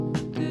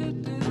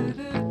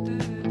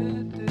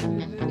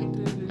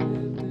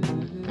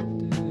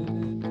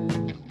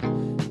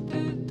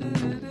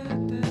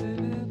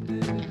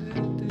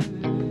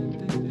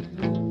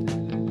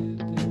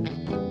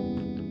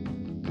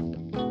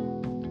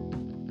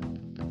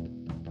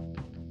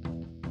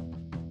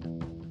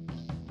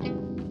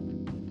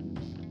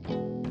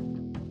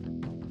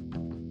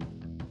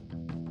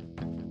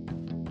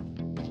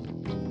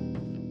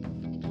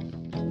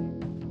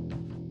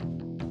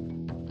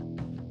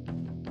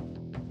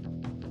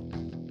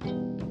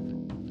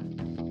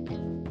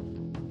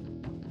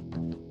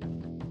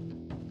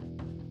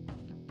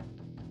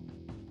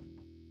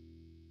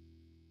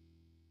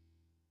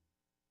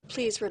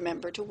Please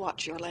remember to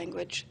watch your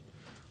language.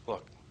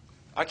 Look,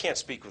 I can't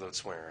speak without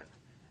swearing,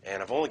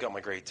 and I've only got my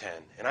grade 10,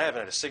 and I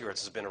haven't had a cigarette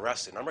since I've been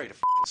arrested, and I'm ready to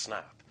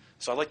snap.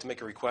 So I'd like to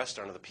make a request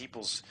under the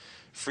People's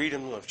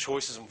Freedom of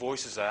Choices and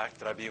Voices Act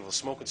that I be able to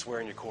smoke and swear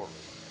in your courtroom.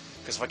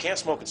 Because if I can't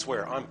smoke and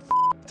swear, I'm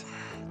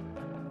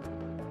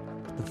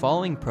The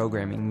following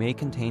programming may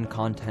contain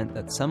content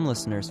that some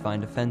listeners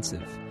find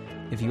offensive.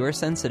 If you are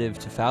sensitive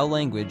to foul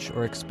language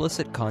or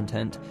explicit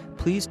content,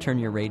 please turn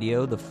your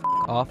radio the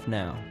off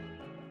now.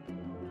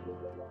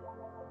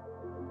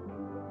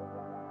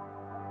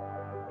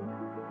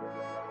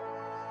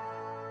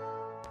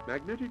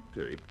 Magnetic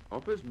tape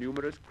offers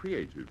numerous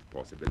creative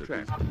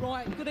possibilities.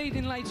 Right, good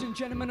evening ladies and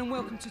gentlemen, and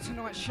welcome to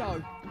tonight's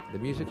show. The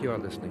music you are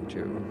listening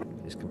to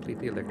is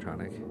completely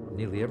electronic.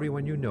 Nearly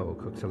everyone you know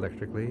cooks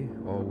electrically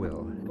or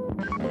will.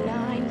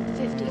 9,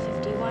 50,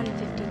 51,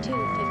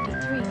 52,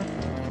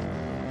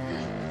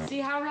 53. See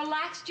how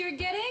relaxed you're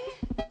getting?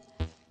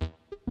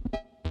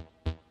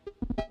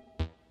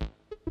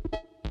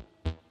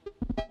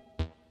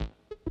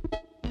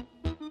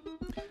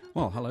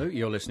 Well, hello,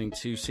 you're listening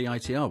to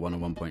CITR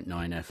 101.9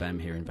 FM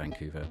here in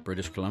Vancouver,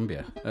 British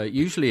Columbia.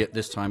 Usually at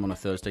this time on a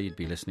Thursday you'd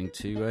be listening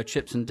to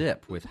Chips and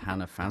Dip with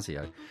Hannah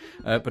Fazio.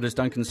 But as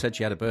Duncan said,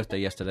 she had a birthday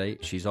yesterday,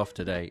 she's off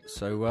today,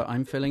 so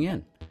I'm filling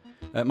in.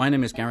 My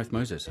name is Gareth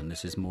Moses and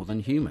this is More Than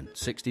Human,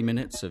 60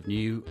 minutes of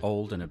new,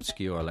 old and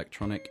obscure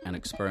electronic and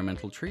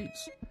experimental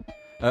treats.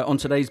 On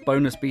today's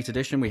bonus beat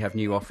edition we have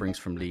new offerings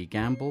from Lee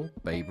Gamble,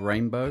 Babe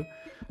Rainbow,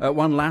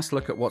 one last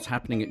look at what's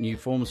happening at New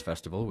Forms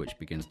Festival, which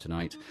begins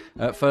tonight.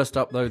 First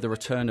up, though, the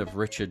return of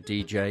Richard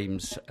D.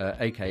 James,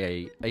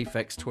 a.k.a.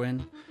 Aphex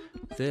Twin.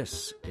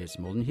 This is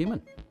More Than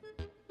Human.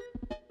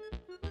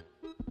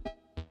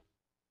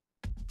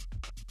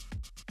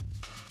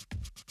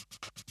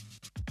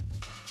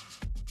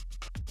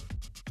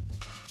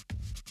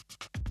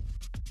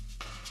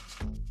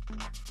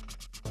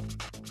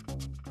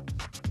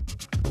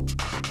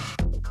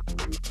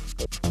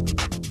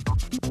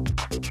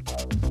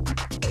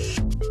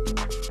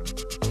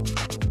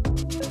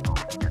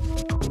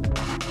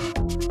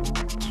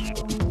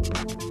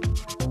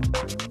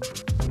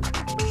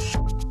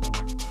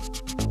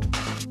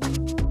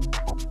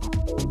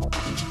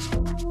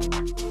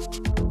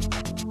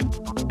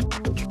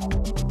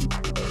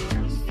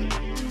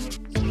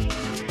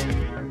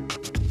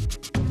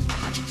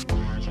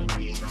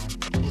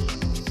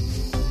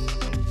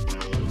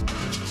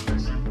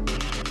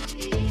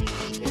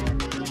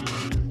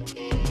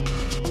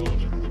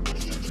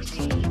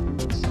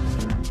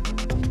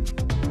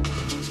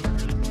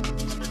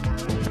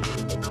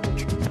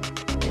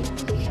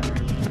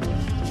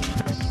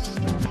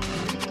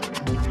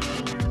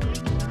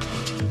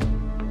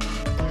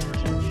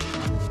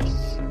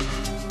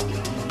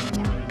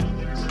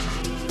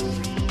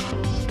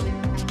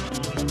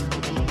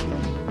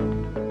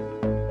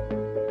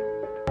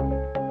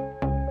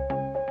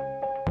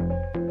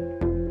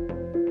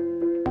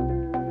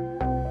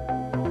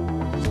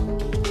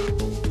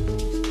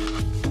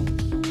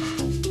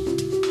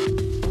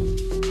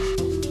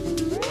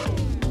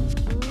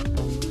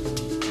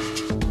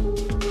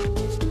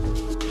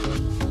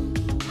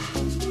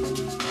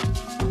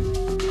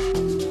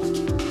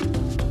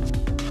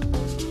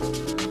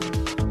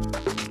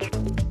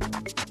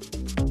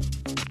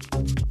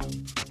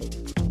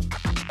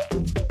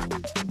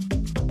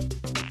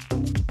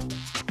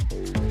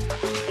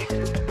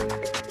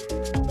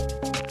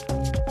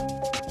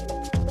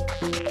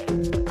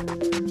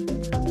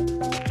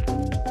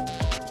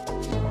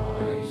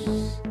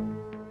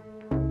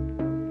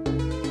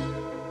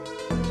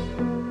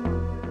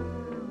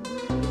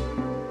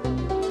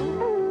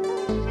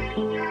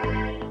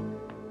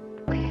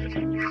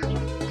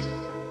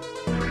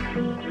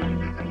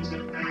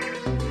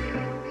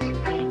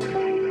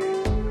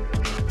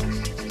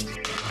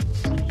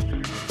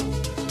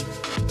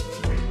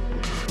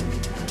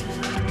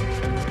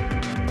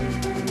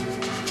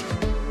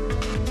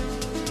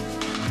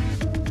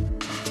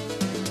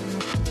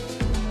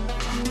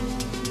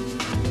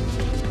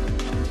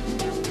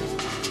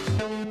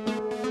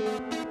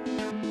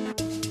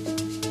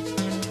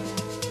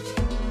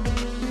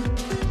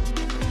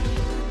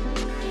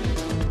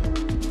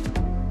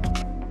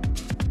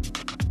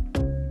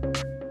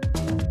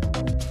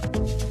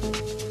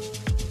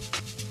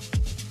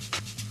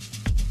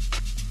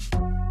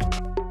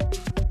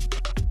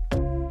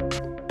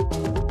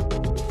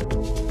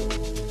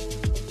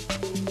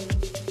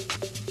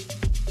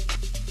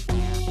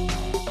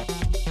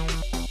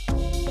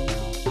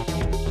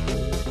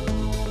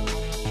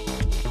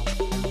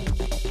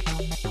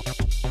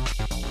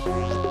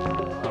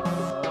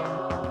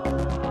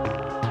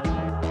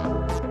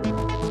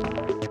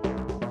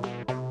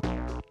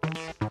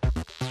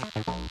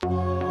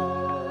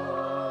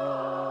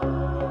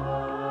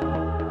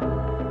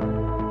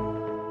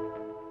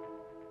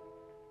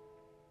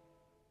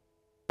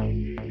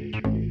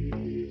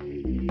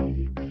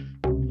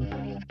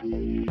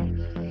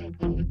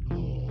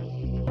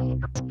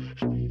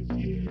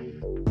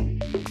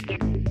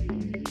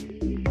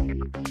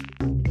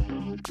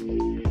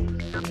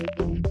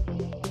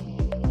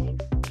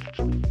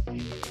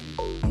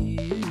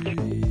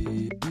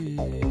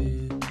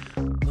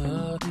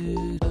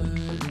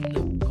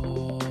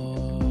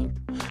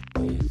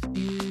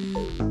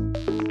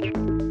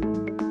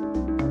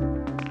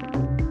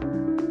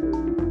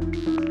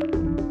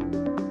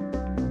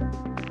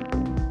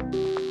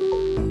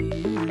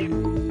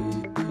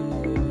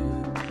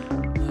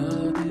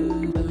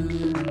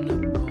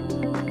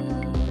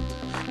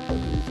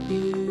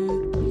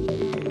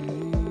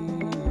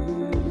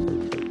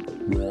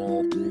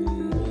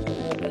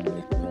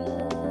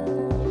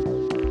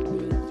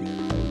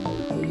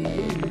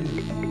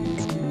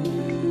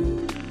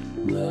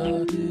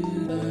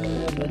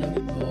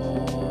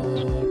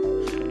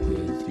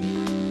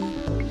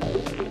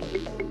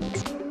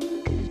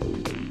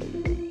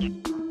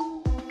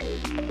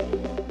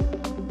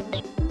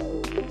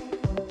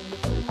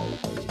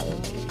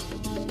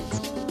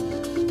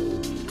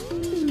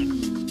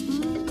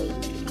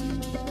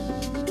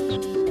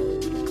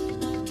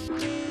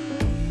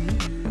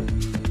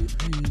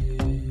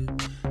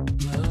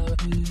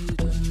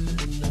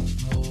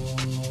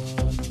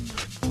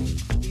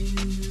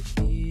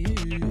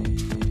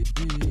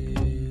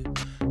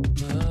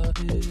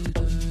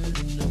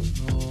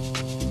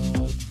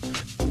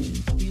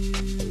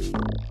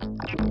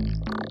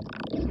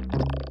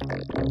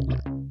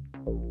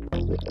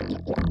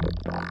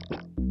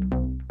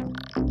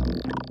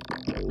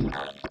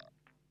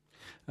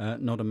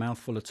 Not a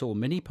mouthful at all.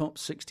 Mini Pop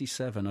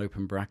 67,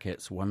 open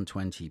brackets,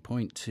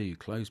 120.2,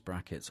 close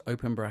brackets,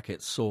 open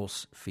brackets,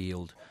 source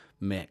field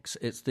mix.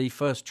 It's the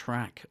first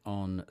track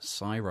on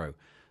Cyro,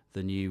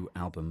 the new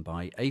album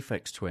by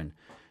Aphex Twin.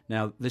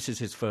 Now, this is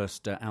his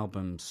first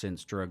album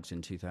since Drugs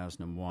in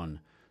 2001.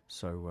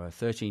 So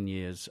 13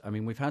 years. I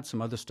mean, we've had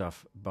some other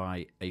stuff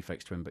by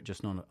Aphex Twin, but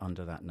just not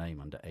under that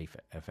name, under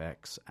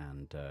Aphex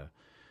and...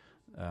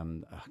 I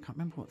can't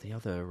remember what the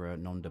other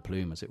nom de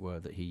plume, as it were,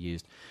 that he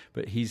used.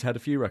 But he's had a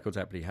few records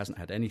out, but he hasn't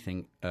had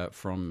anything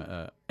from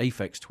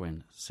Aphex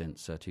Twin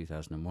since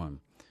 2001.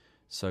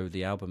 So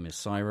the album is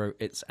Cyro.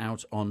 It's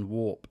out on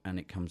Warp, and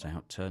it comes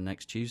out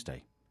next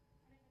Tuesday.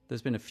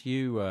 There's been a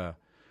few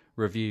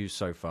reviews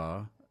so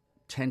far.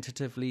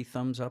 Tentatively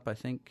thumbs up, I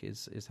think,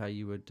 is how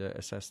you would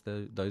assess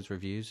those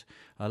reviews.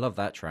 I love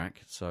that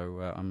track,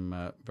 so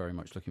I'm very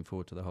much looking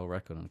forward to the whole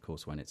record. And, of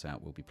course, when it's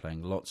out, we'll be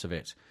playing lots of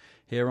it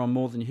here on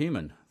More Than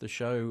Human, the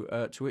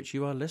show to which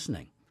you are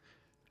listening.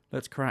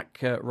 Let's crack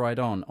right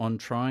on. On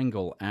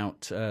Triangle,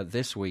 out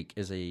this week,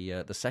 is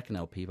the second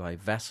LP by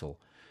Vessel.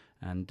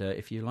 And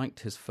if you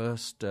liked his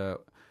first...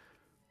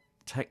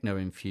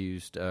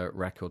 techno-infused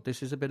record.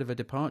 This is a bit of a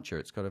departure.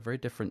 It's got a very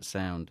different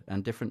sound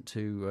and different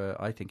to,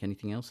 I think,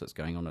 anything else that's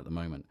going on at the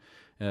moment.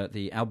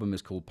 The album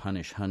is called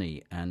Punish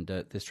Honey, and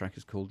this track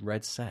is called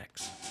Red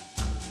Sex.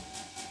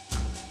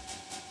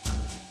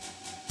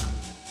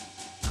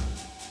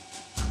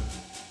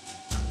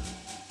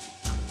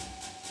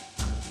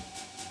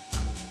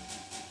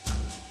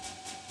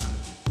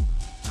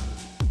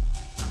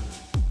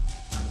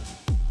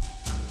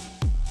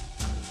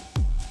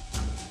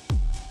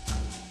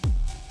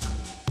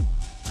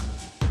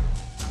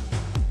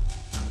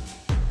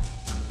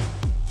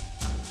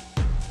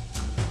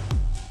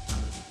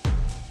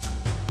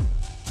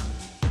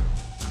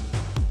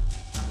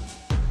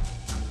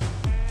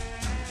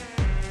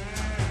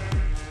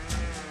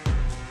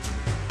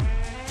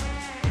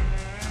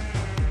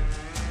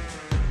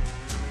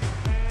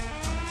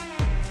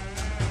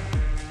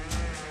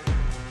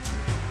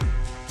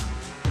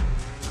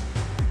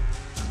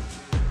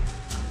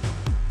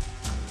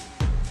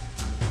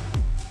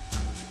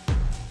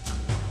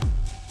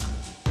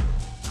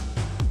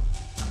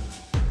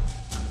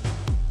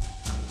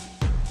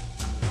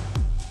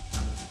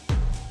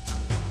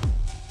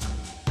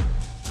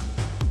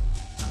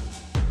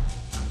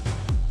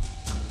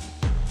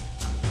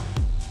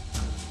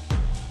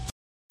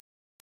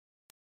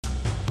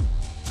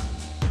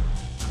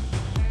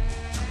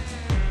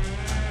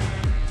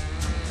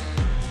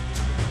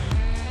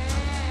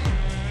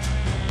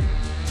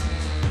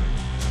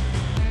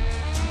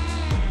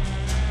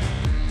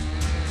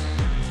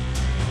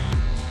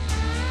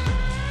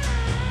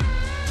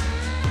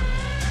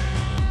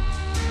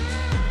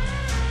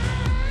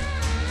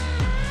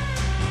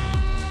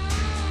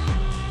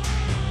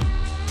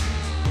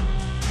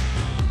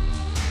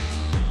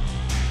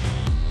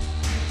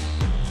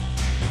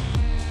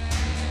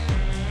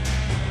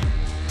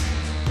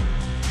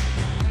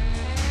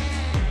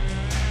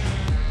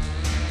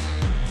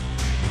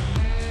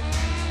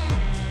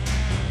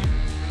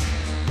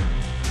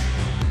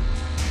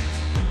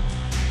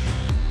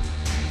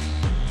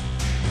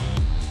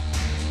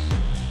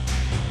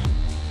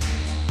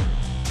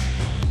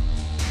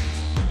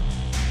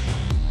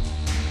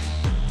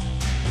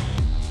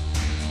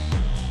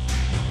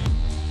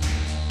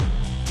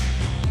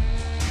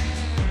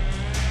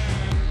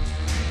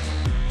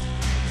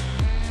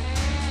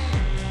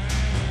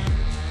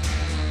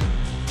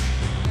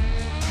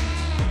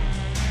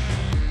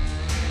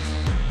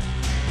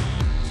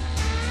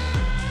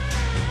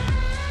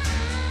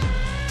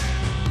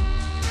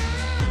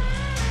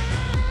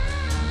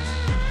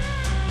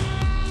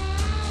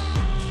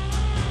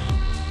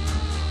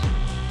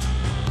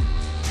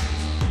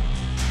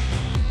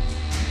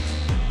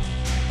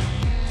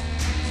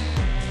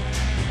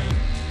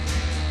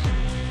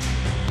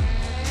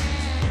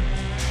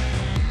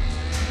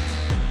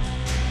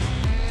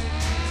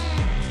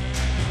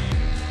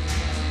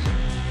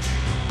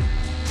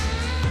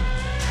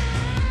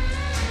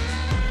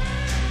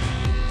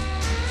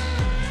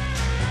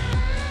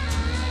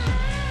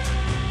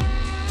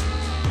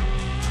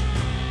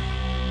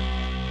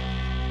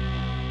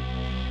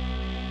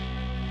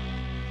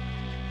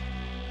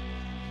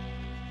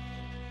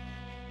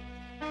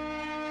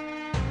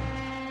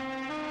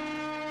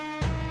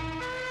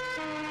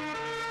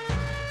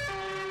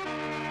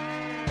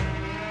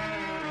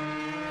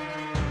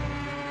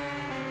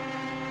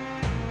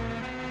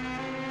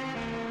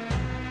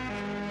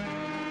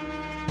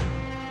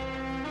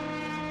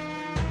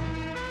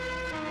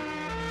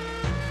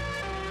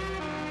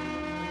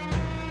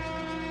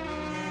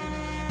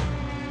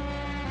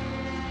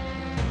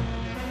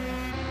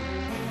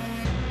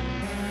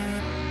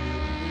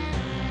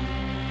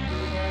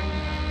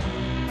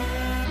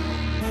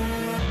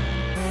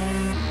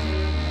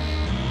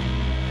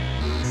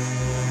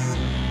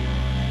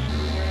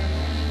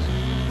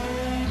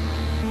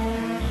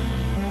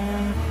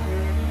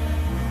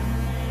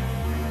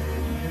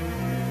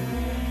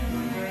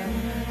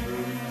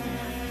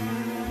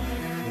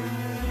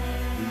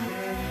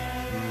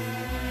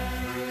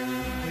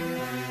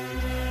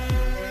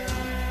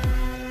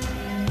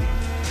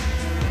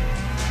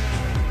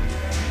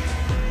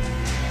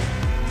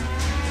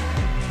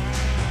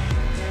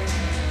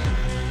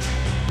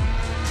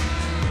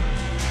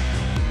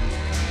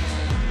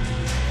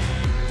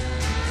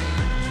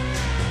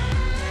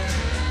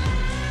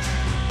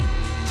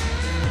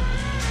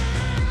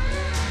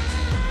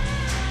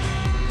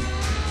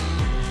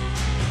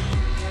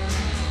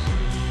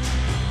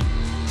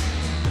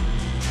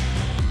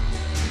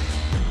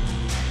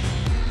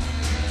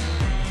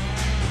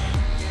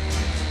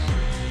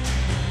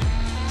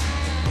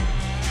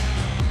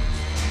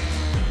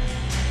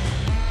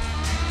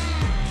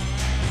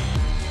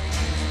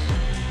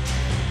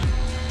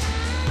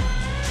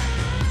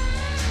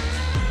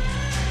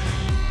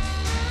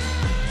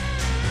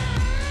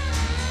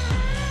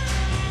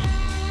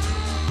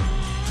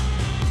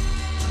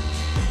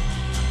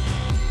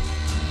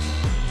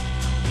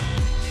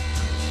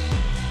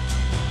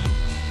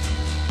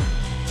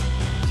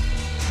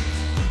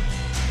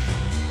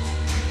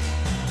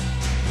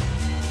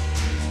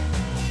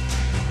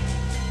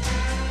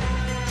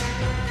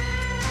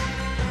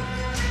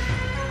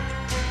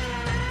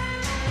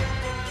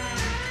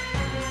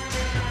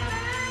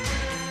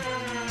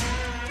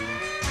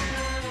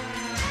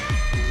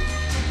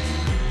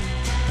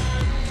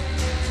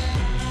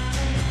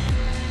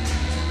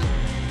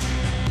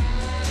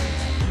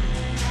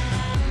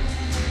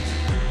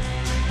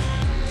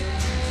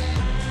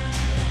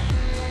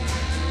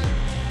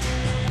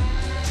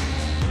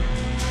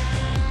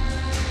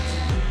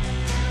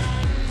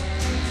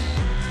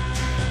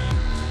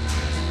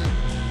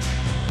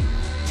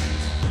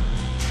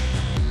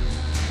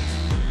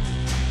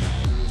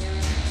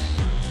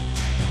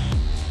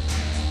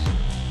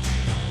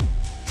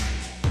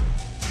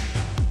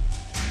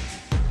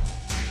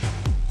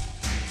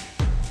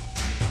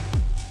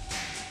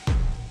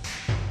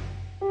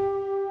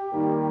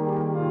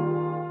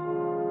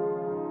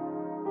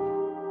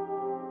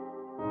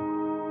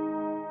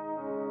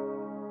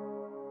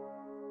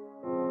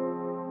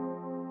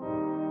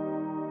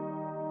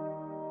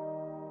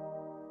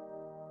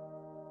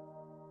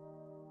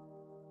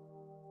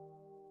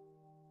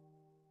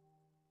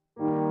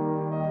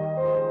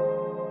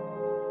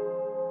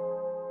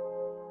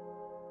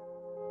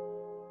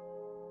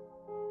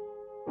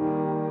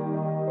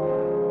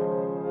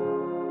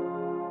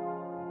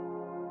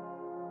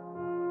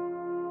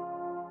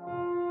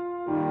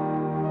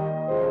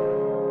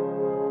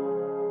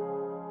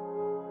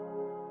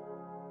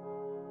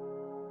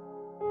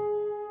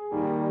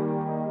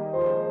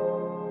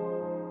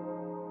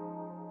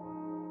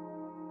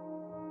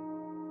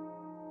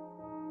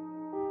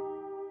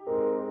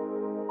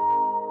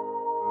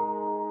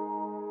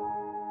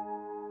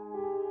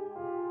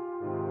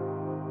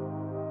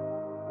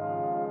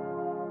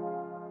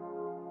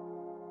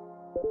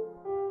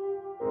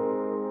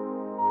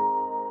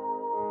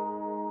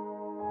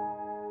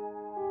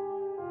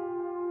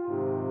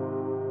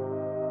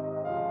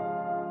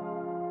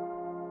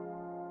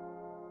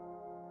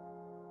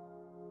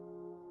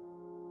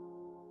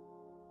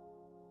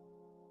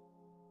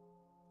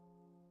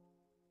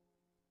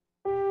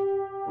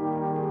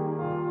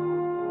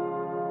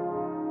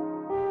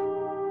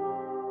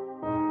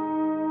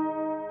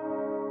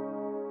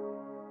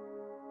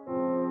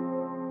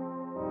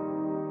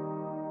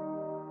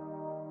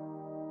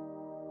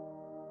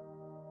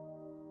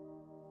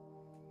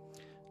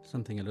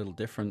 Something a little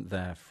different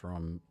there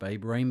from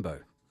Babe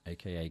Rainbow,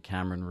 a.k.a.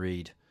 Cameron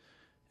Reed.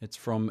 It's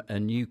from a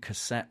new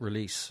cassette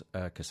release,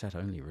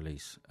 cassette-only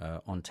release,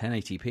 on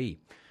 1080p.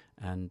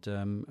 And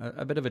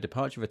a bit of a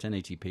departure for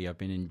 1080p. I've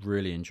been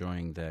really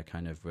enjoying their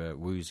kind of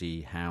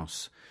woozy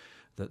house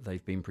that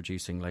they've been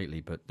producing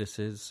lately. But this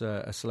is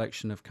a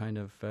selection of kind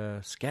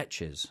of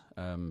sketches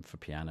for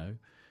piano.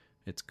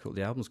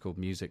 The album's called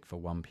Music for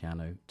One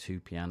Piano,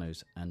 Two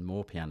Pianos, and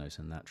More Pianos,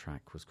 and that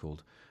track was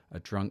called A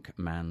Drunk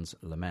Man's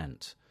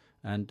Lament.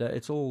 And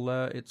it's all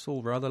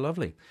rather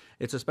lovely.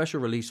 It's a special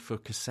release for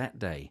Cassette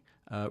Day,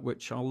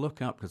 which I'll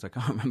look up because I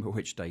can't remember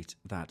which date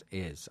that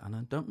is.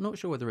 And I'm not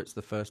sure whether it's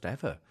the first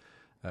ever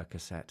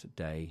Cassette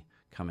Day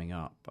coming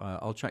up.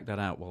 I'll check that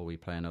out while we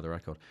play another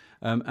record.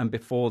 And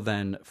before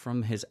then,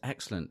 from his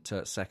excellent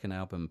second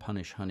album,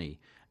 Punish Honey,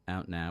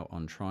 out now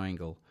on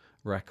Triangle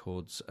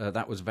Records,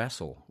 that was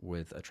Vessel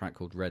with a track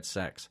called Red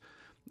Sex.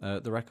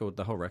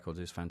 The whole record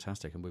is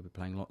fantastic, and we'll be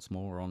playing lots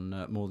more on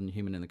More Than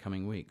Human in the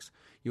coming weeks.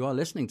 You are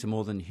listening to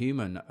More Than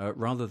Human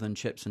rather than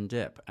Chips and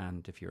Dip,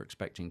 and if you're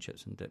expecting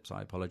Chips and Dips,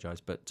 I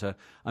apologise, but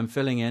I'm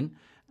filling in,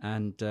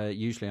 and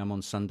usually I'm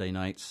on Sunday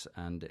nights,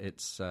 and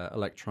it's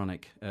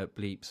electronic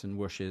bleeps and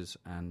whooshes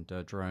and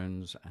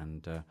drones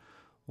and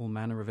all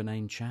manner of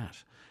inane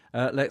chat.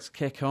 Let's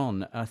kick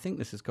on. I think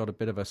this has got a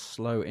bit of a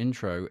slow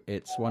intro.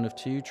 It's one of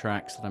two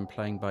tracks that I'm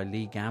playing by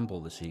Lee Gamble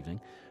this evening,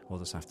 or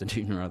this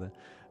afternoon rather.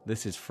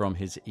 This is from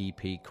his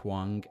EP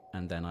Kwang,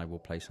 and then I will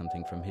play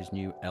something from his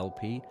new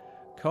LP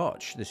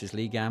Koch. This is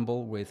Lee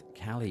Gamble with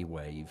Cali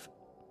Wave.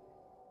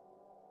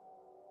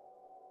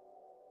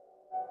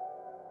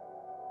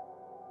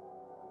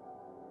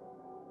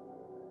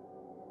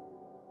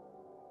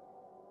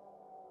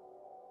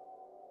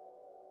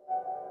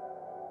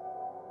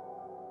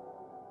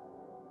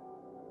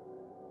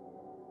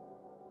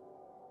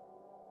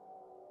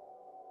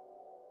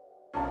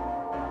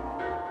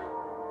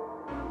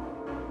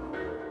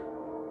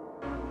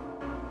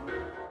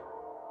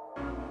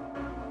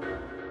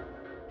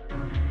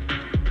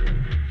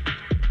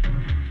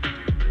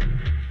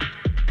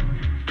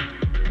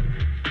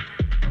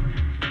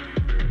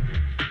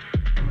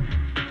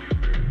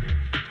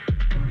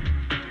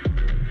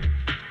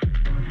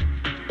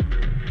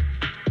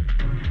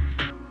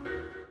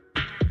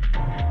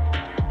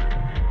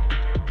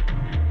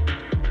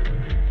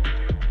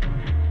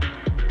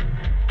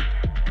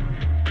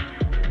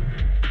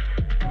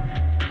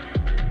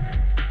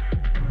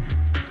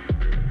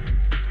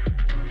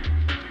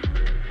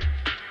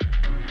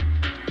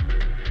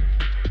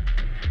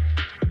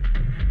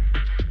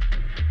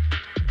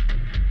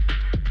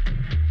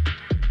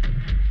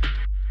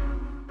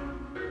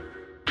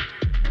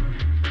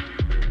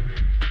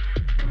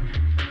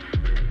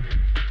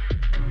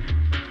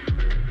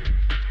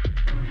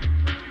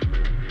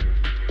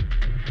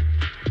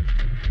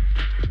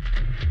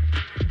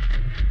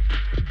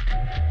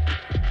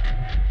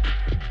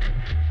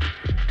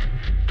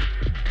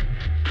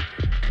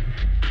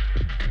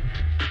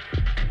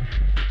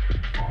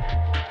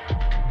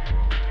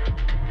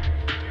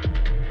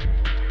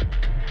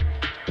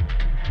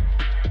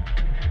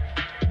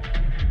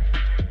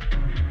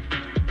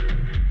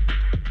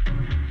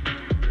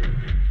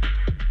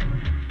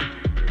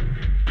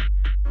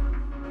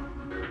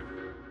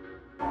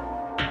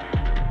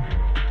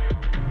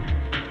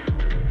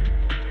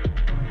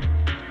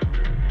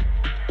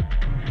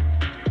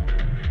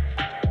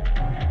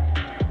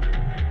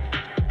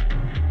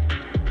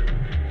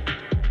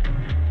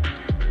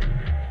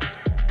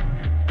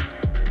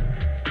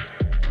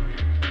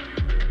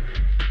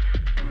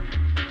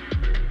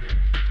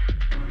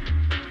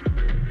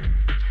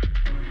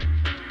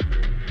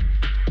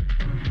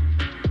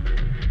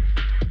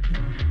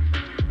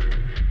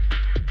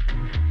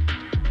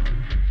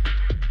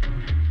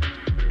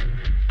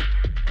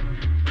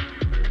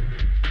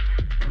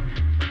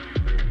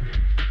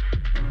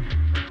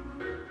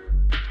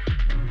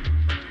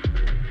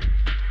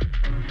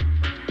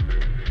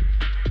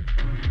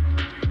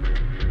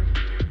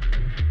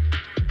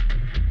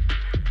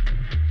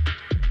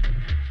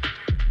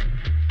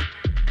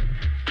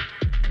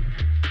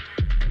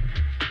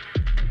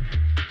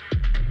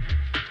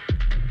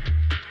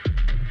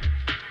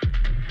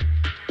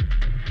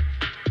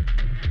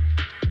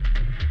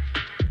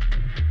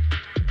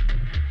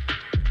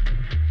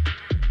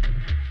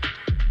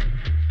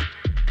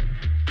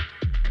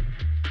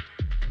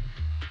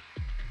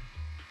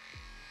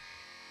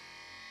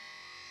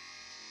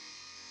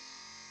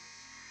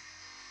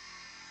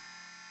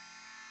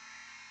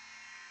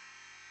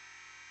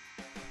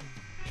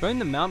 Join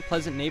the Mount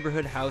Pleasant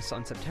Neighborhood House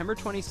on September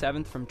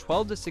 27th from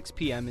 12 to 6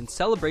 p.m. in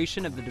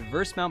celebration of the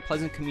diverse Mount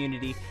Pleasant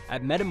community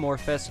at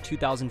Metamorphfest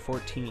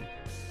 2014.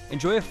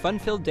 Enjoy a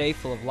fun-filled day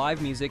full of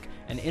live music,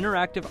 an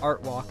interactive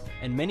art walk,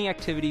 and many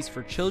activities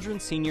for children,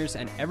 seniors,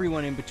 and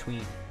everyone in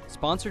between.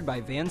 Sponsored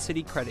by Van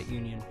City Credit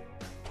Union.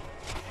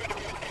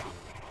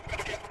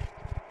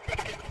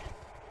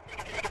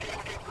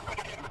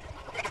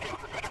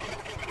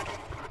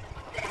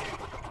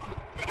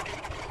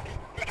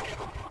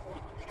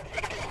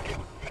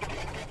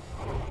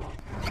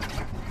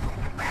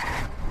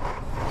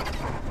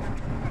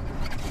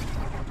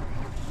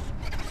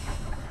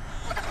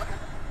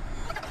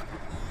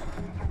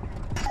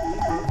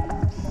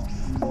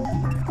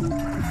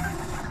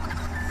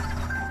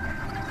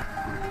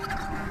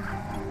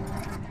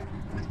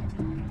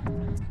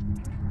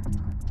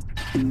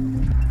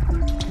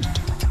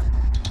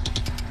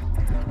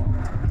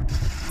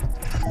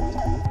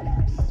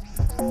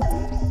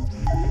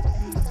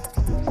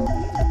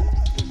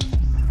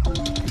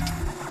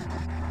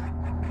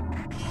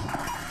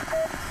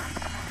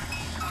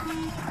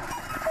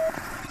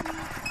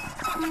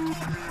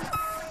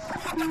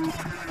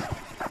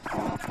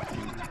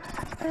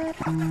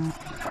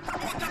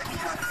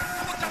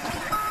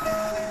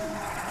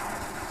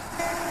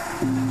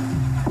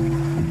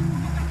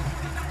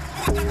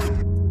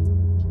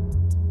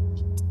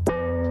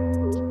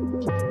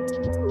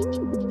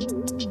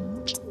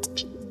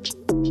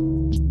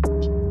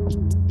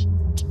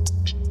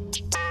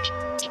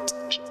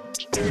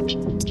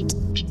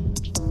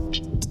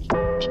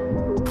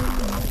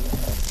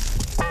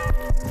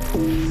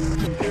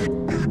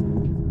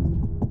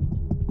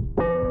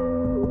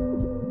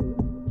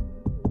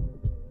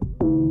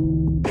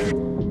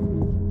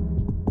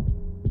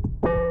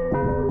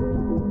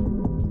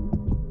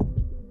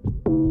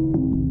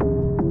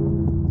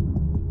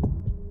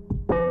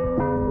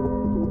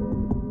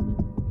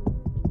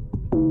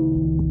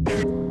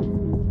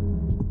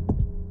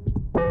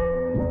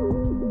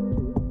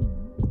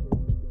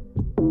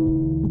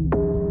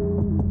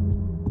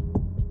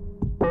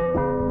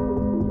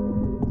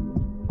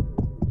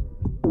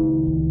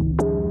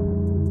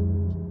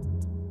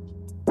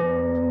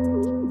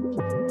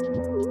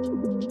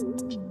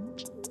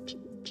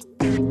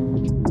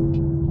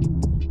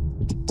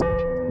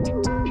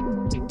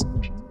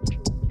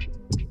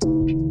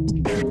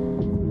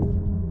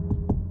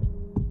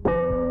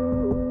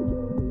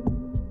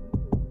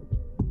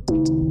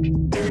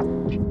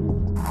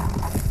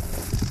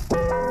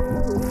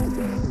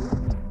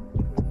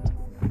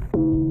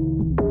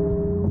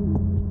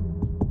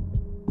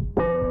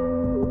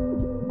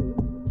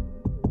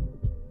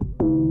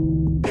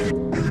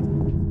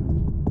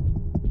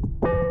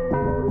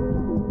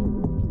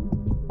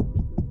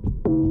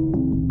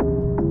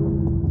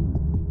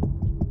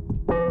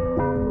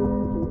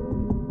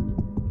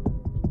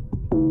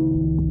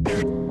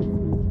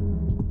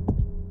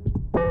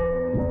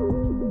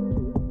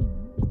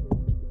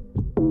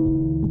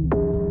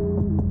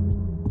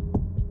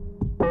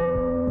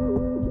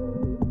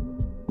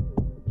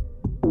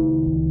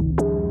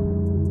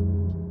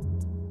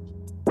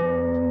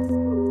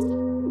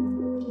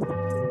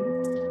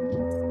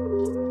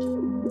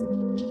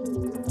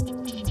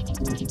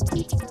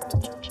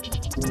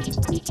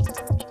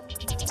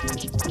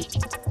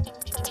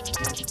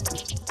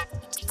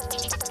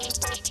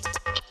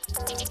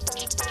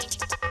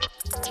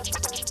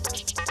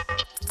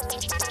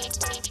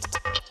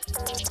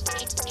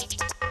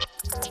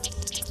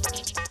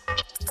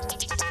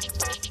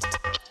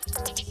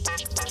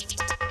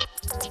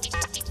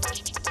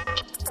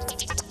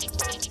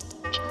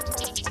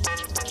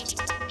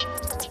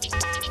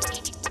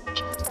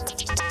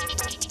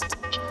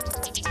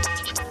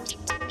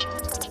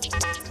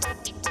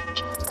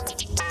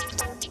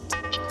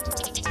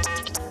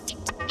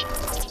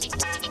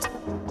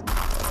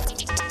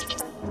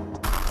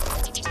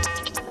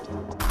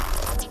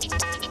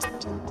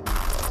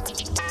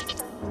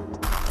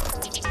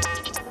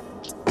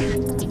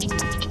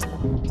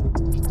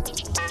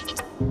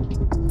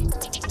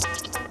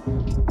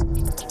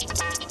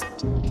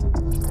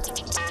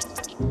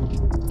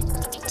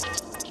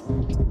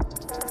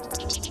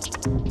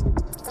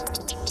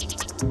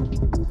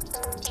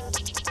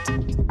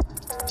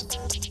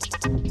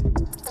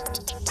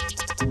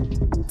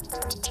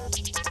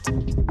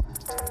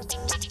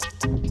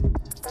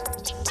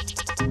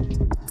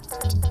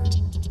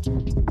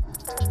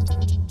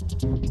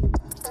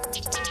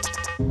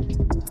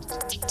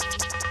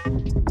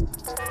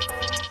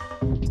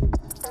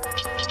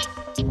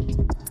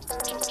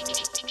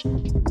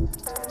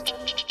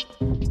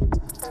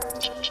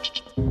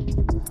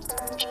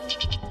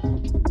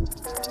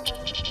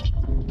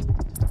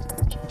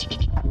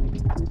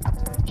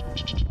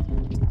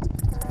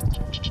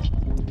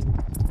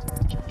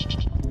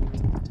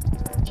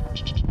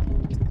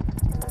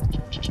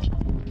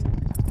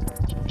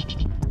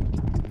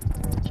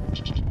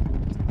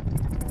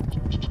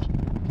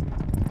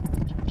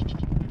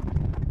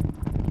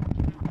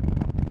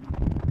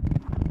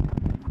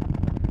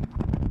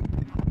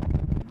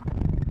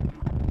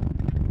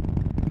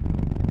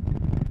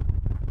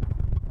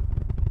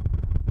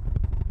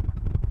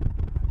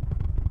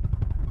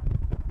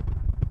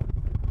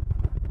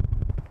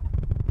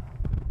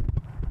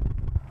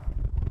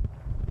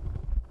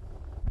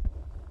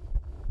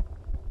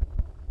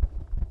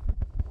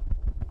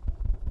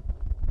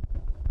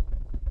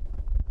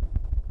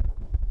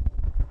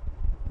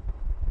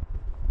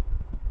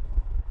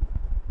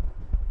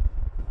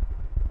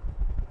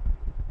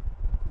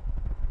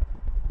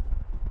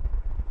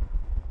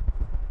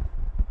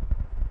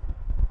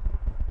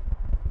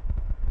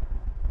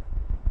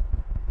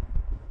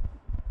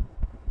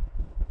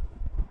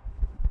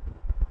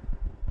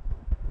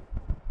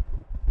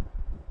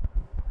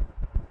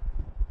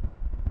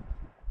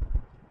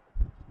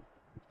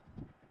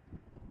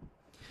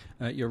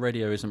 Your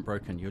radio isn't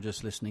broken. You're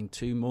just listening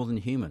to More Than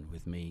Human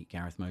with me,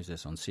 Gareth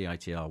Moses, on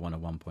CITR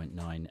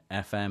 101.9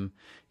 FM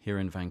here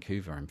in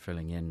Vancouver. I'm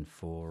filling in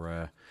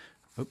for...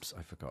 oops,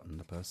 I've forgotten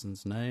the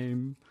person's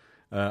name.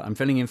 I'm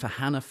filling in for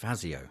Hannah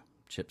Fazio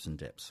Chips and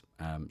Dips.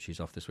 She's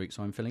off this week,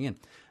 so I'm filling in.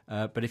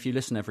 But if you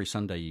listen every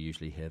Sunday, you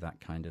usually hear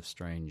that kind of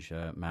strange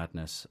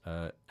madness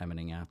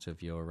emanating out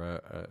of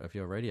your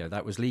radio.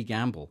 That was Lee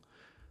Gamble,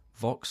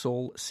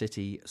 Vauxhall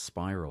City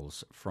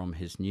Spirals, from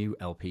his new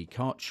LP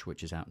Koch,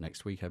 which is out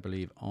next week, I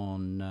believe,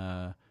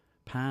 on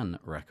Pan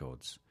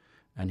Records.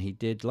 And he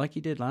did, like he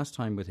did last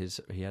time with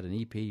he had an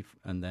EP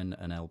and then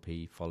an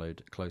LP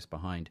followed close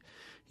behind.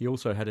 He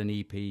also had an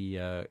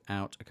EP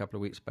out a couple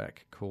of weeks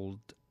back called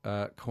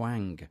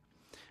Kwang.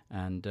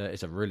 And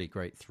it's a really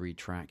great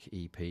 3-track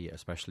EP,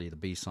 especially the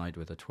B-side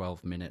with a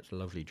 12-minute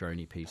lovely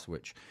droney piece,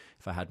 which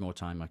if I had more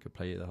time I could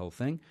play the whole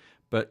thing.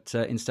 But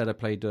instead I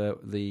played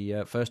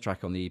the first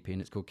track on the EP,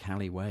 and it's called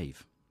Cali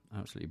Wave.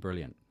 Absolutely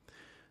brilliant.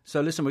 So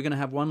listen, we're going to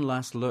have one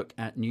last look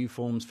at New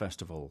Forms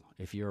Festival.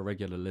 If you're a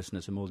regular listener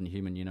to More Than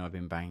Human, you know I've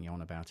been banging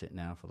on about it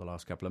now for the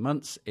last couple of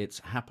months. It's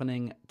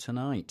happening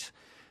tonight,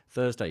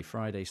 Thursday,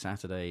 Friday,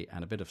 Saturday,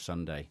 and a bit of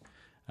Sunday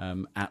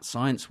at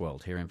Science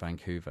World here in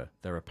Vancouver.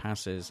 There are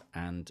passes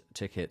and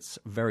tickets,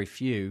 very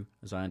few,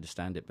 as I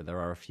understand it, but there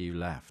are a few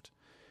left.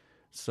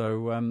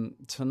 So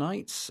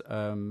tonight's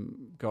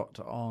got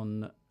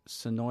on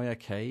Sinoia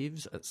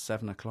Caves at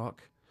 7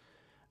 o'clock.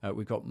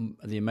 We've got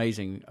the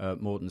amazing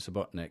Morton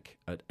Subotnick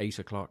at 8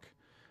 o'clock.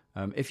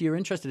 If you're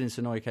interested in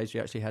Sinoia Caves, we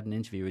actually had an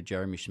interview with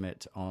Jeremy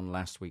Schmidt on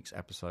last week's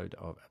episode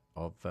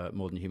of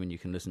More Than Human. You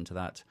can listen to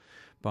that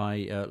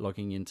by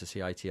logging into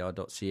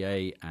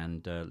CITR.ca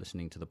and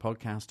listening to the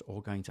podcast,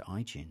 or going to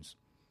iTunes.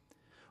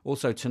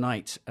 Also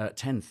tonight at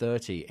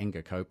 10:30,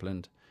 Inga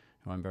Copeland,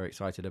 who I'm very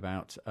excited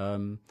about.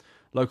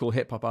 Local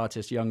hip-hop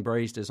artist Young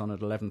Braised is on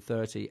at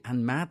 11:30,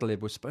 and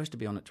Madlib was supposed to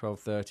be on at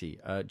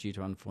 12:30 due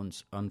to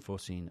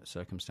unforeseen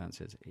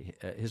circumstances.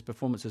 His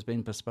performance has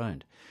been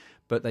postponed,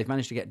 but they've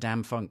managed to get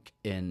Damn Funk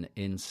in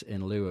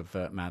lieu of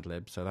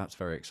Madlib, so that's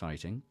very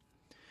exciting.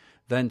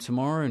 Then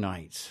tomorrow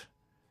night,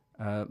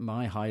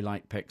 my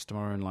highlight picks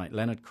tomorrow night: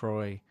 Leonard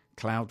Croy,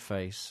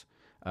 Cloudface,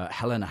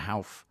 Helena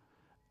Hauff,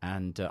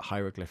 and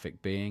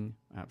Hieroglyphic Being.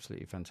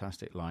 Absolutely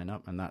fantastic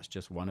lineup, and that's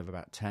just one of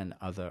about 10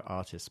 other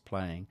artists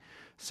playing.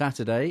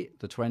 Saturday,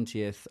 the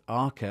 20th,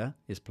 Arca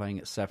is playing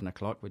at 7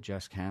 o'clock with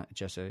Jesse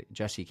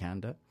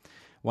Kander.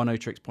 One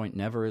Tricks Point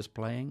Never is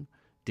playing.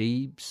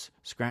 Deebs,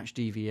 Scratch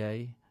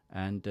DVA,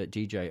 and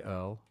DJ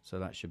Earl, so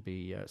that should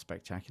be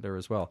spectacular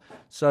as well.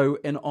 So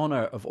in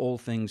honour of all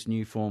things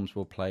New Forms,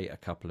 we'll play a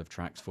couple of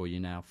tracks for you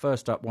now.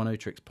 First up, One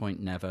Tricks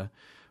Point Never,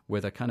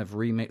 with a kind of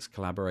remix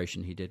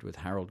collaboration he did with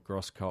Harold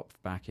Grosskopf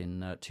back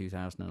in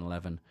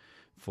 2011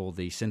 for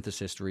the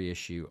Synthesist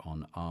reissue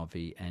on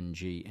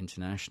RVNG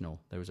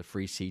International. There was a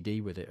free CD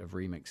with it of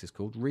remixes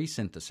called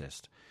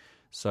Resynthesist.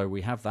 So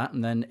we have that,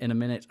 and then in a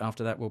minute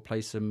after that we'll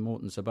play some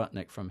Morton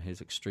Subotnick from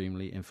his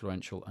extremely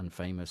influential and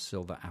famous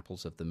Silver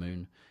Apples of the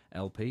Moon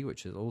LP,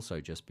 which has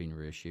also just been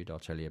reissued. I'll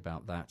tell you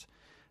about that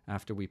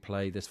after we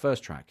play this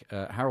first track.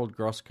 Harold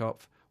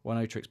Grosskopf,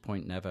 One Tricks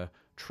Point Never,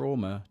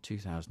 Trauma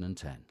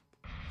 2010.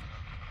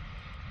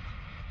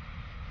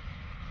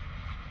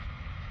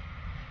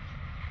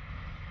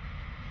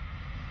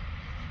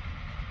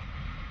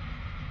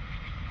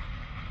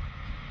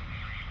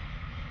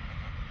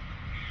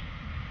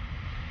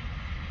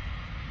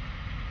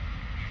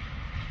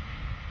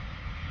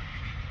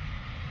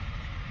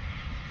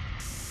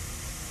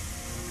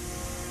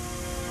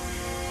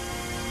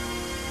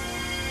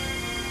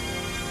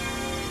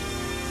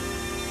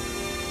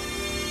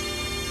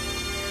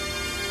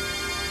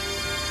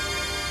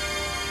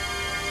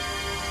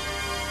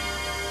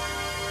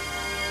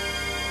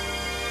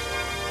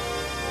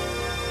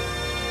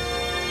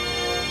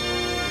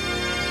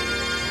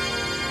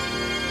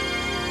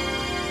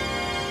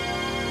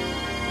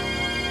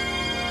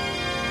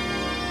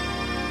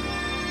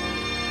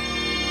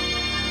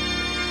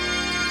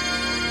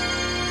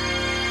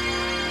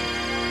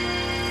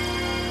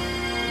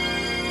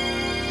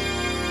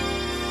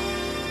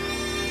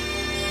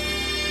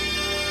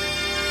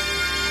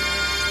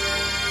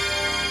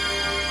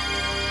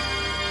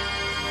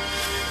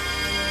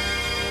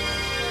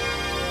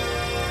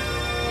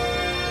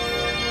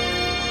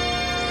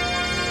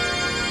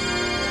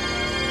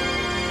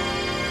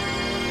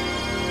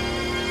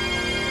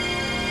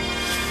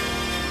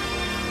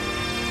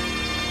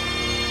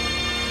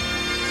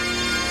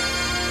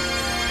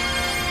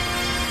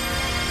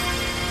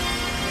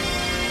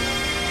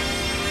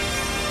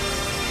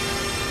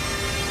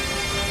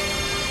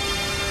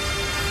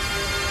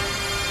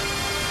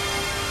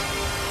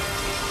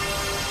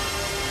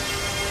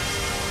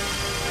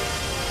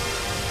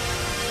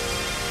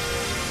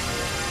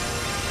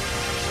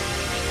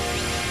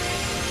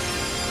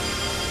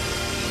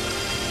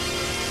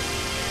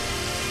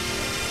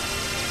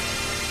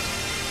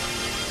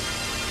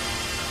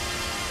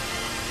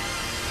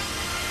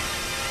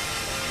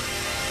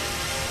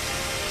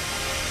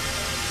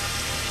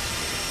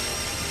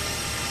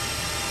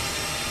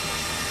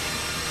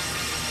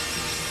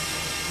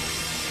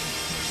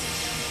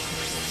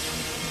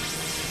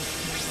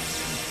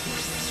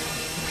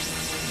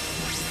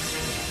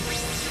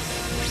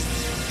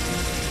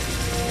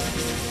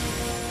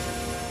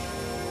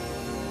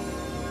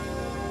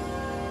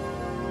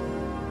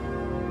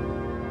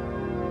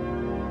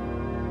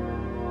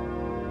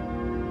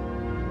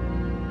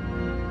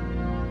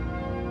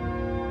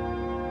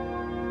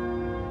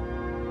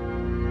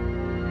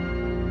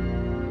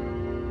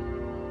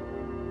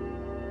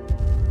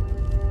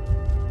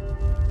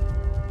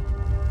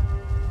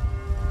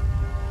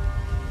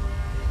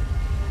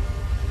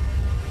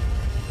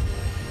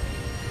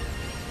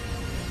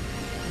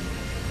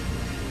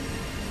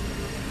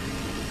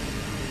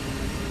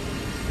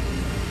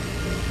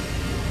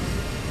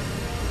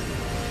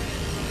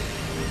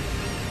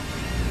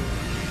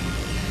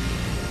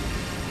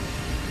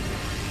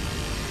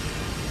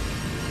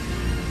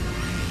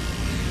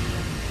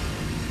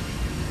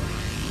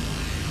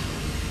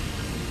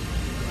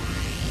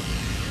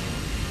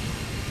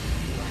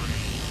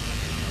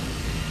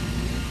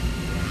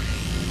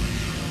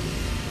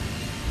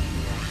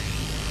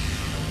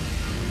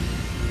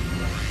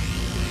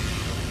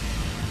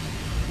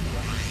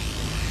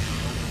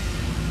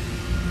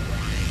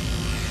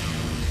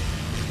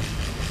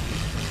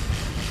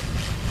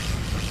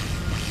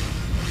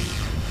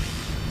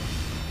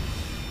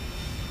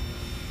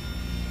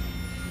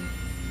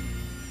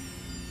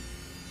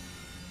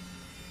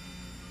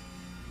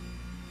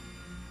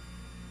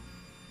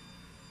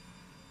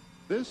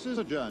 This is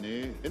a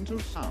journey into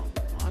sound.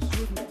 Gotta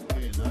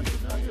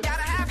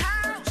have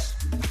house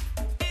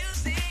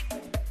music.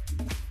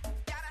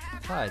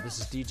 Hi, this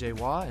is DJ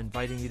Wah,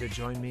 inviting you to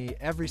join me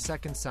every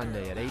second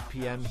Sunday at 8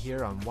 p.m.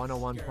 here on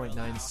 101.9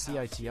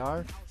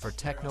 CITR for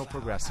Techno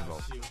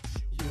Progressivo.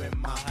 You in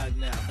my head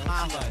now.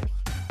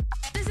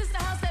 This is the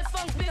house that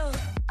funk built.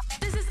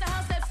 This is the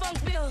house that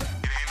funk built.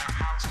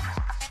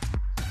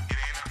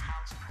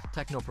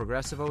 Techno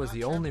Progressivo is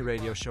the only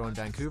radio show in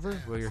Vancouver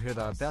where you'll hear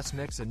the best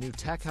mix of new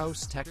tech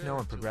house, techno,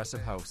 and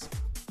progressive house.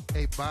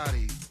 A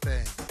body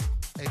thing.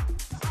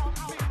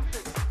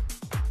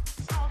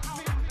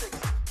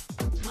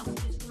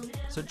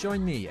 So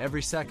join me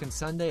every second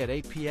Sunday at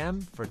 8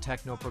 p.m. for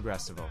Techno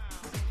Progressivo.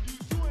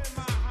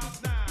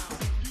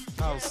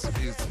 House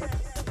music.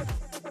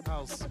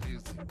 House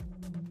music.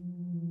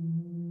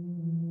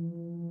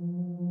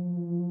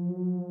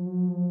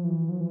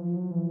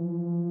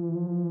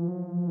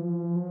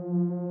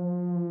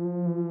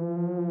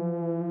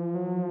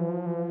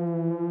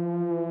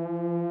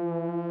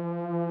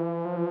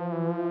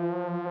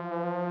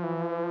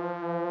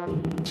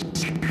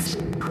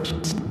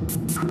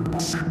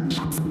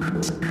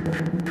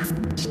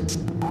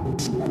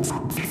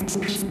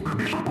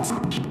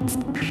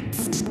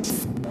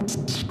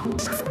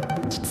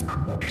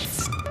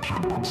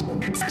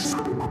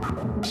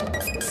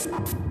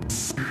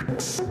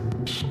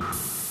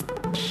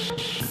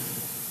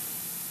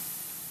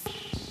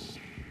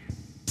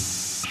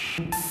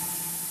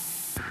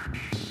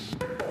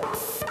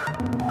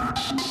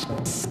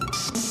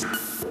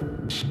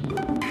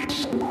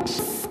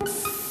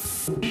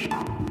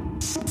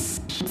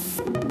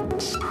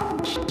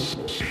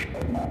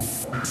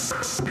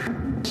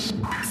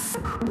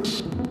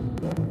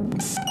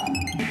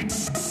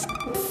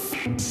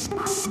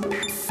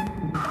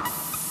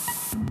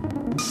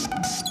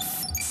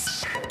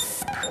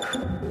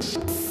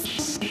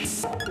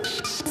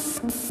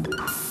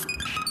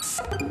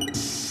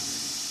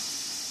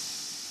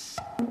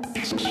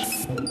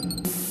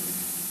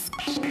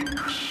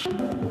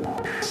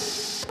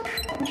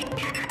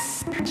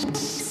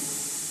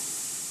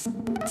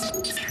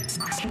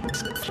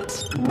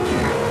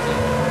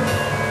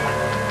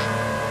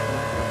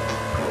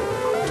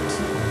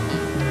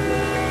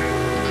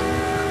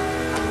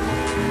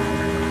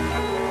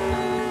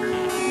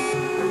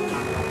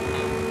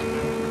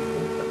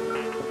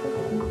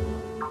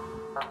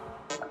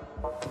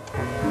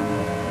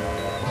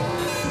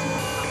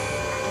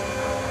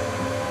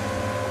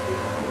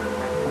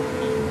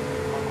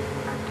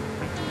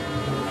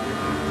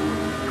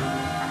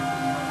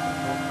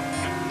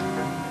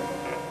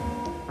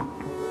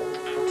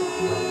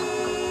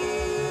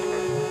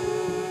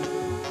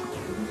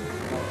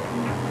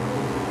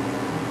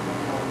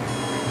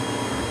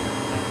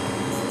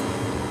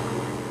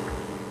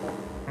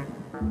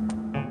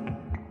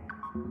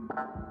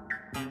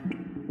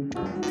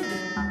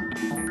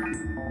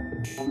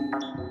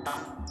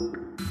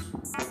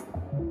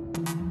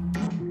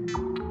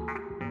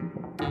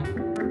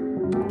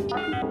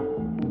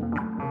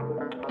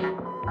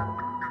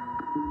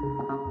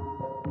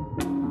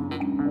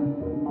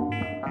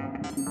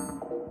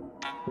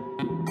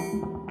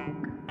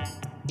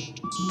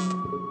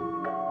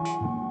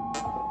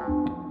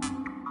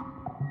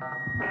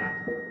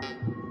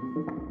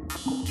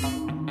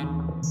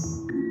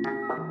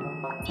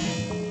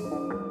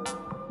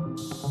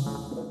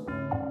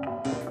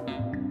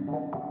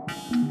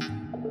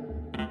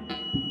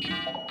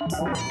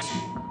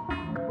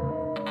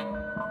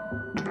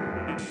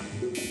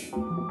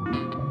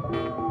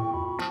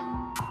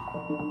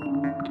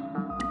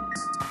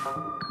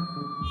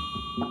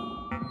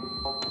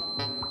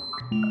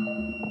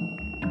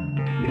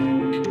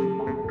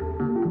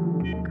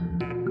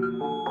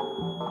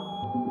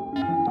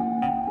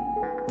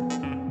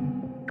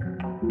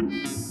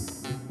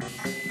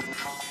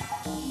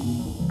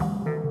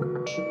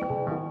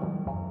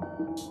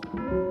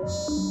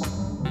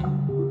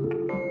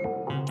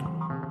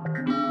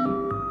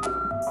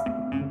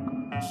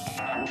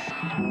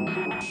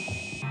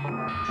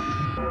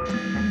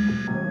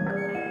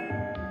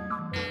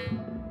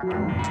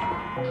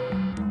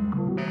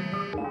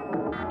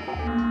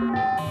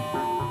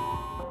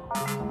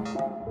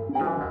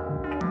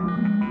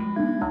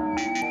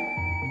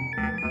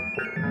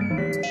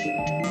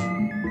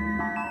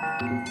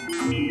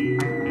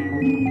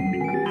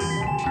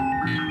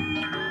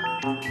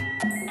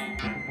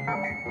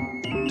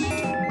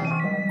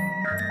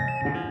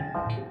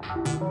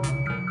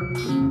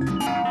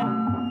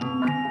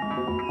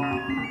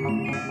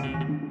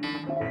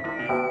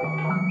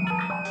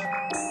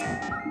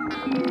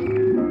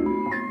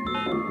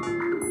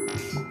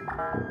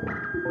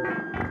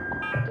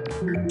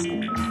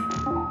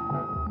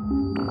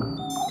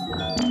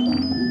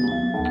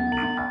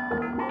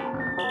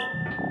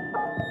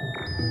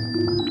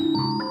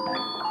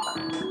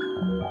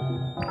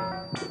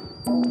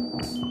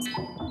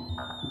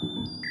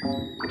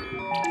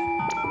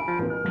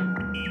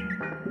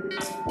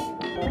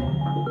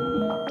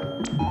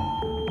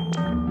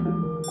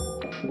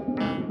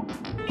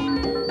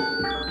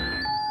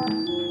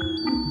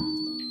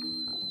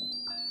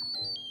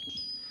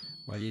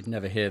 You'd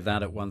never hear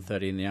that at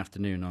 1:30 in the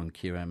afternoon on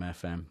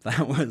QMFM.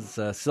 That was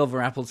Silver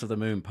Apples of the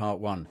Moon, Part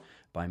 1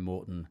 by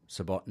Morton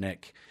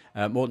Subotnick.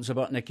 Morton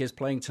Subotnick is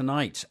playing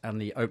tonight and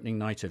the opening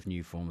night of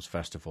New Forms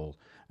Festival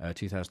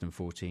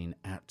 2014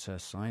 at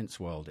Science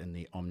World in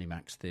the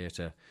Omnimax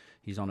Theatre.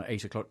 He's on at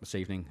 8 o'clock this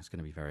evening. It's going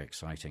to be very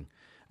exciting.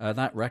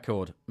 That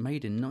record,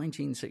 made in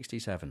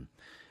 1967,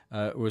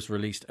 was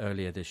released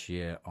earlier this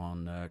year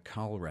on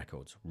Carl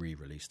Records,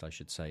 re-released, I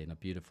should say, in a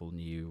beautiful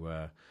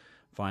new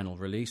vinyl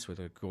release with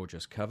a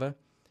gorgeous cover.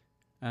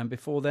 And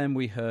before then,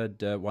 we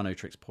heard One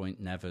Otrix Point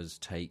Never's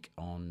take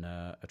on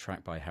a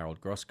track by Harold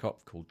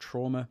Grosskopf called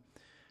Trauma.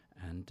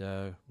 And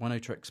One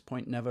Otrix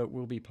Point Never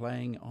will be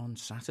playing on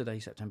Saturday,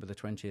 September the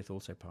 20th,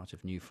 also part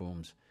of New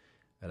Forms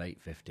at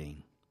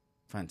 8:15.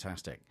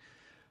 Fantastic.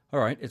 All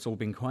right, it's all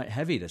been quite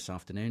heavy this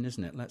afternoon,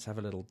 isn't it? Let's have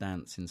a little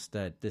dance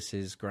instead. This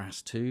is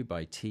Grass 2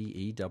 by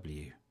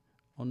T.E.W.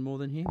 on More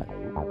Than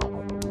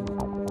Human.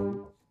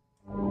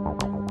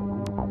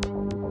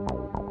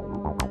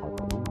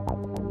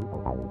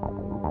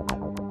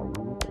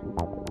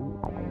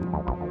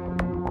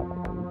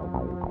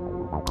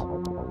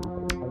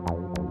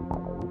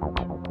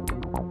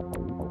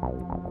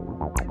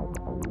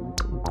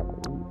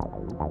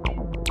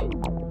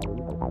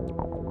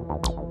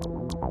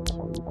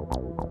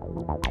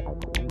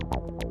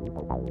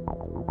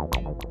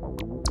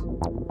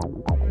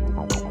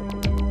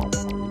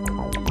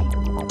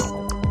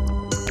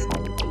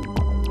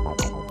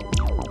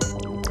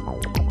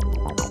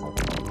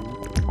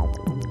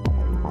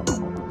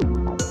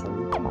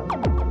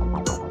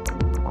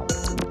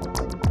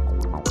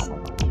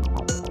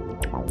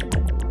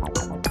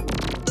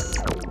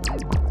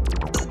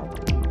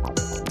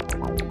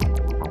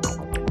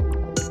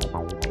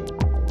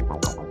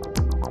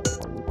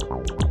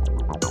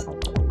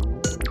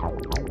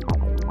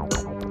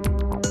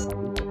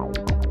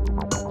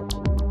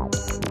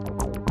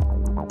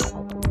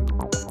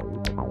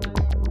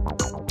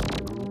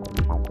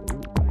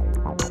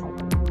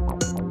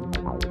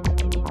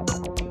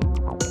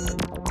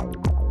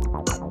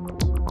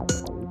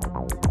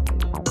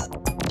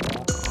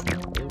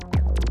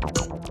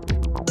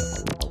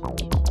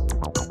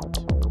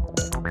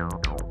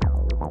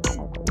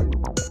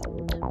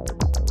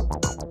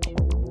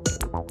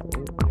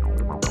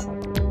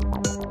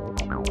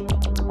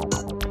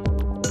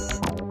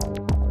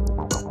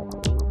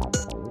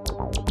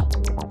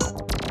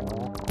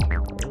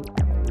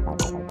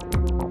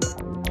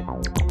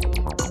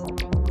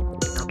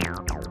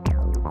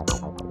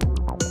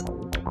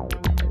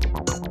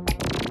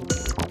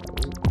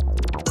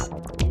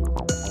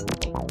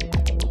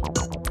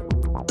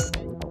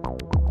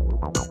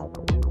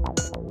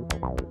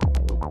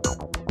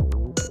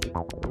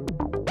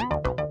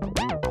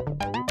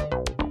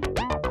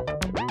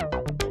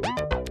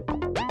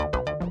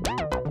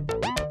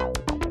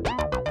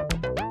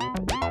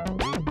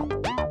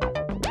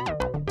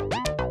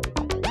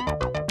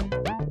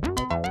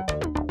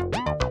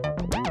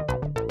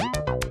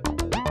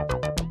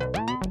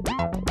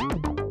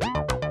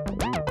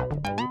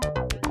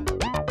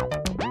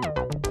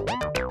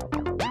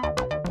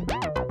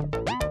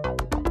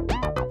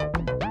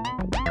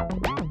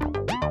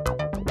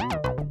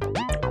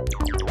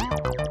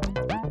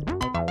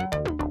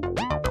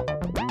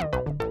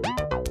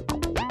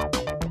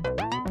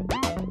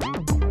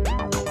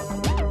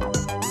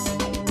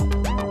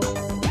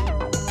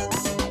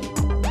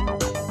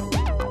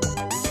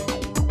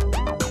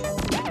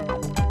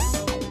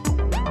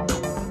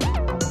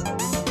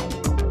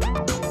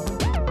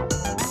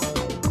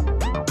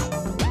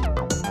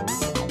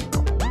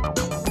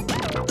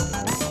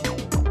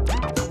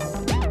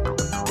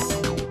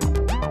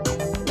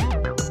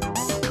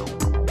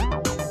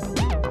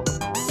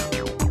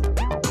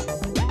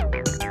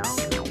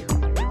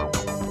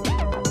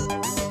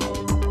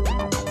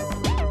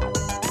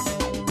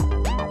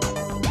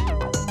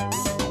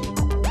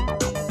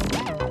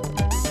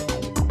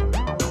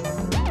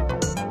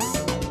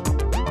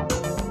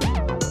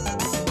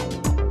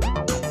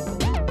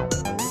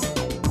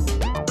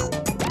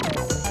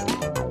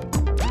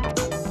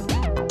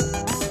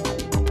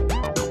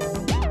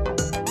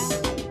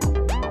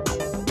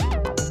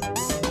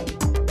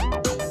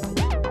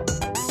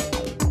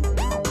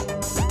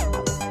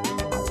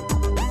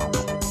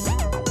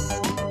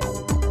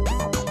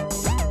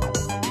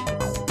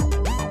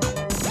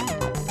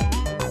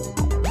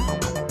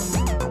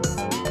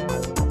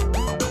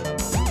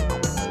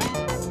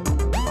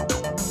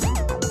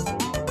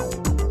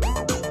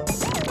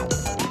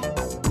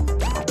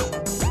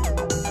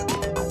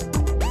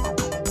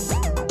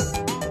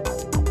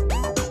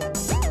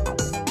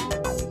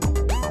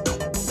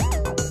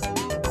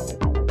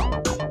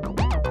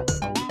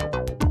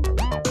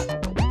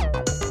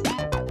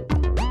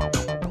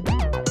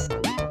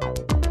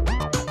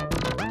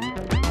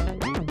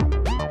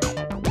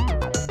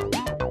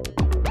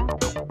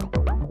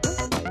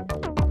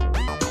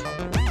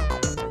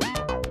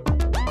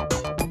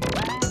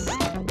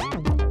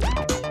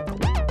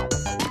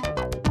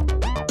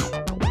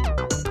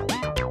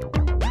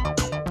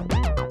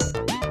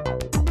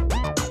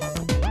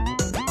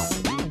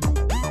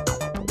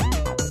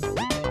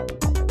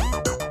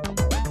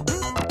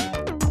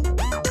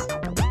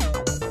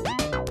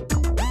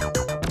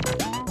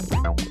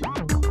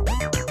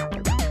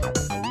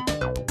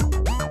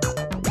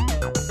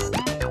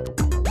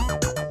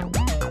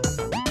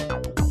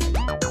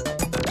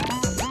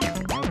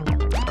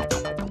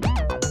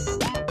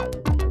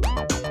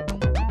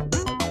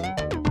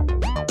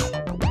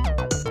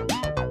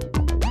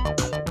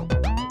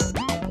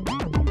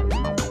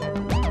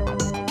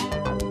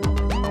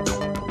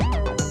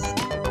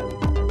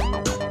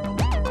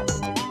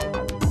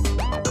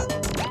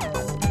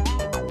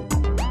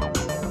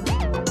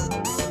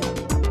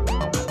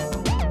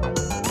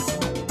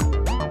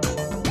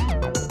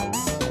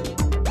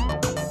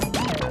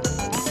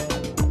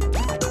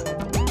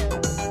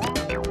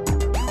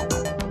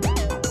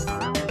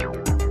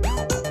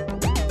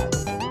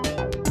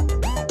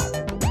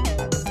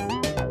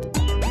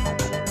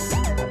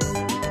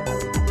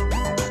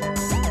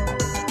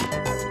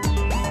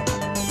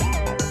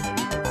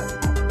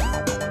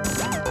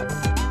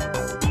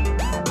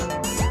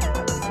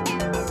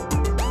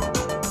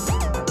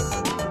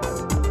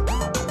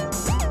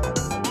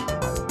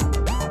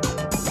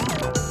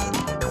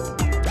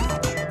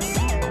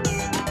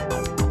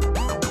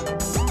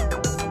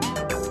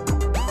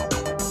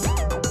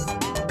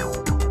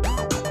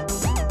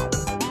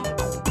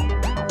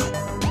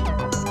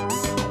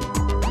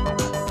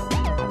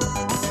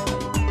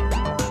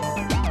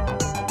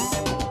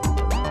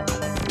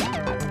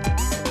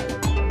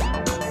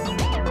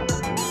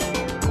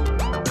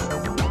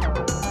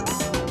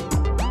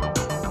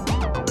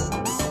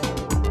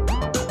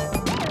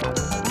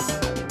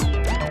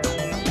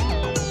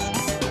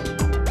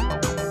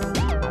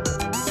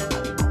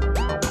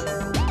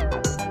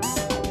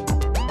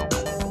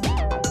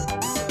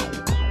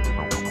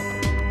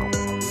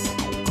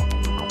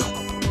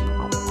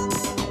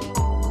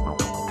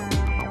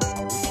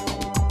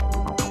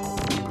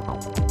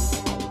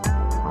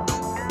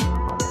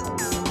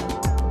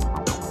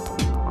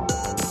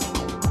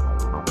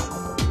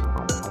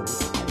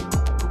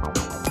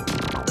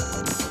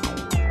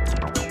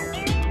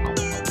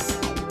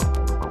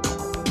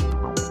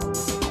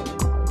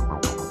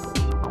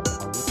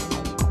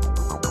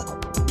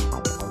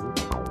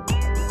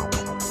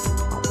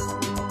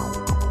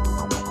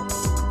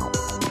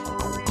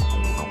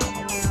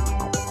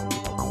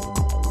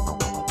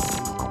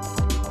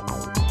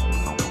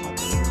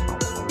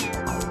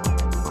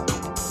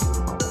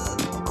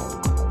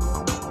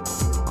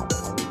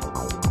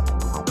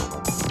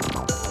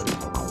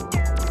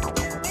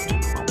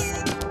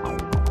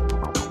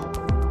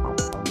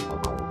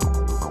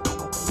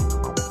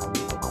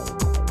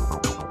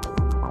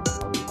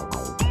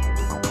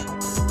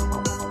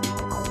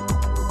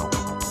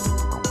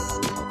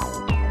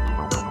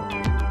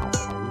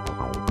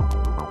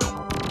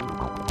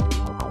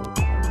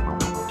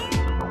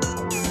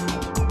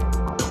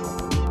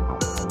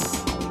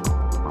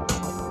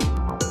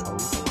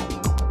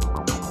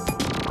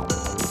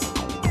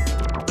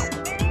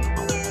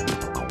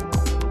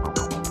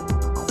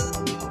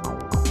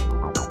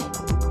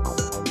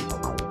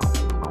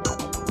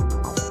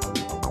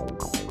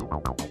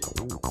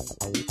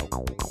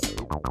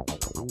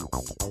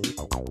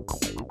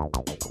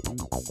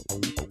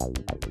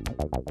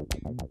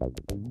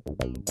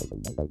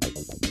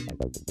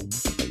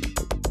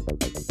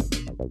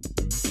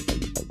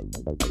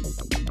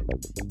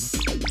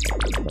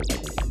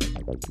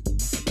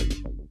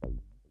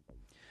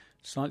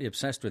 Slightly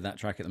obsessed with that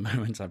track at the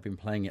moment. I've been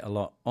playing it a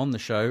lot on the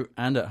show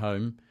and at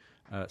home.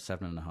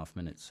 7.5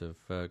 minutes of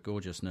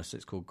gorgeousness.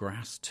 It's called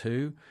Grass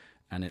 2,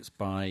 and it's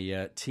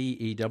by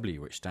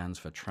T.E.W, which stands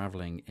for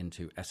Travelling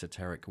into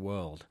Esoteric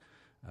World.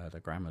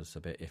 The grammar's a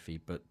bit iffy,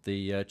 but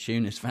the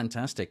tune is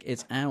fantastic.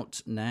 It's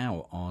out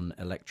now on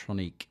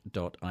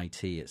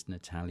electronic.it. It's an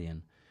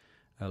Italian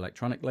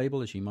electronic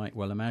label, as you might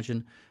well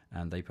imagine,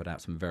 and they put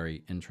out some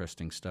very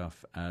interesting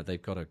stuff.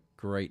 They've got a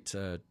great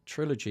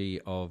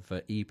trilogy of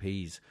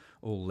EPs,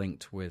 all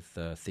linked with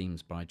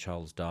themes by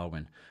Charles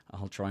Darwin.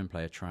 I'll try and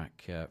play a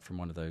track from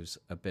one of those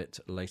a bit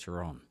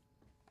later on.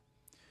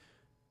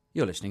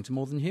 You're listening to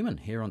More Than Human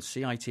here on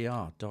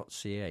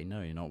CITR.ca.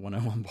 No, you're not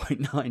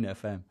 101.9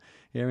 FM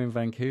here in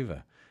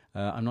Vancouver.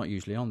 I'm not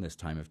usually on this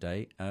time of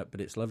day, but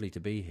it's lovely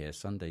to be here.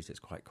 Sundays it's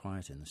quite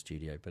quiet in the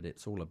studio, but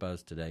it's all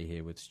abuzz today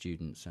here with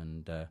students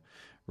and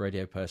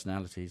radio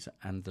personalities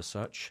and the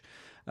such.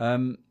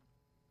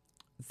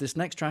 This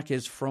next track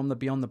is from the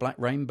Beyond the Black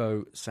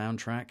Rainbow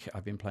soundtrack.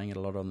 I've been playing it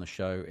a lot on the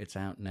show. It's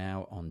out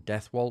now on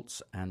Death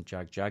Waltz and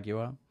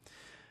Jaguar.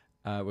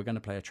 We're going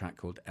to play a track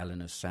called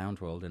Eleanor's Sound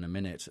World in a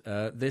minute.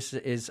 This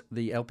is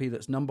the LP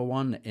that's number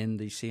one in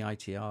the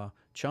CITR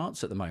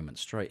charts at the moment,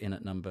 straight in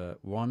at number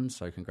one.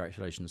 So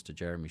congratulations to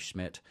Jeremy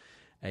Schmidt,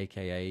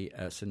 a.k.a.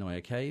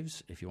 Sinoia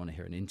Caves, if you want to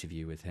hear an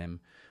interview with him.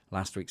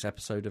 Last week's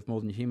episode of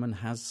More Than Human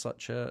has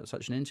such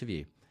an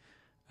interview.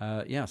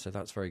 So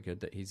that's very good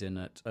that he's in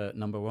at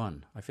number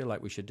one. I feel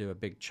like we should do a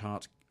big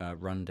chart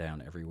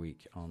rundown every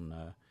week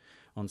on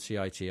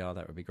CITR.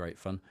 That would be great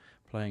fun,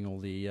 playing all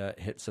the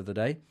hits of the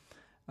day.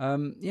 So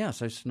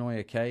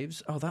Sinoia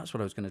Caves. Oh, that's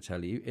what I was going to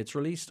tell you. It's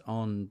released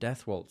on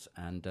Death Waltz,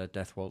 and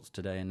Death Waltz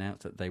today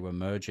announced that they were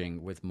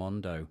merging with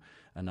Mondo,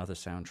 another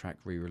soundtrack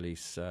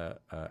re-release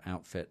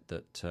outfit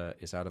that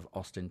is out of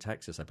Austin,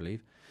 Texas, I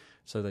believe.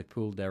 So they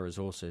pooled their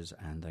resources,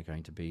 and they're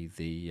going to be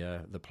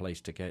the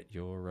place to get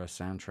your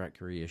soundtrack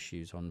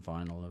reissues on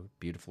vinyl, of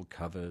beautiful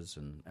covers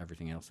and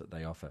everything else that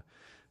they offer.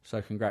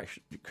 So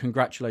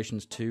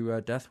congratulations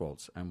to Death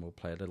Waltz, and we'll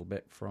play a little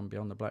bit from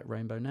Beyond the Black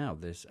Rainbow now.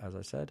 This, as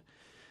I said,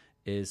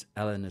 is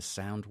Eleanor's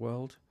Sound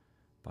World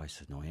by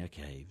Sinoia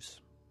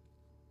Caves.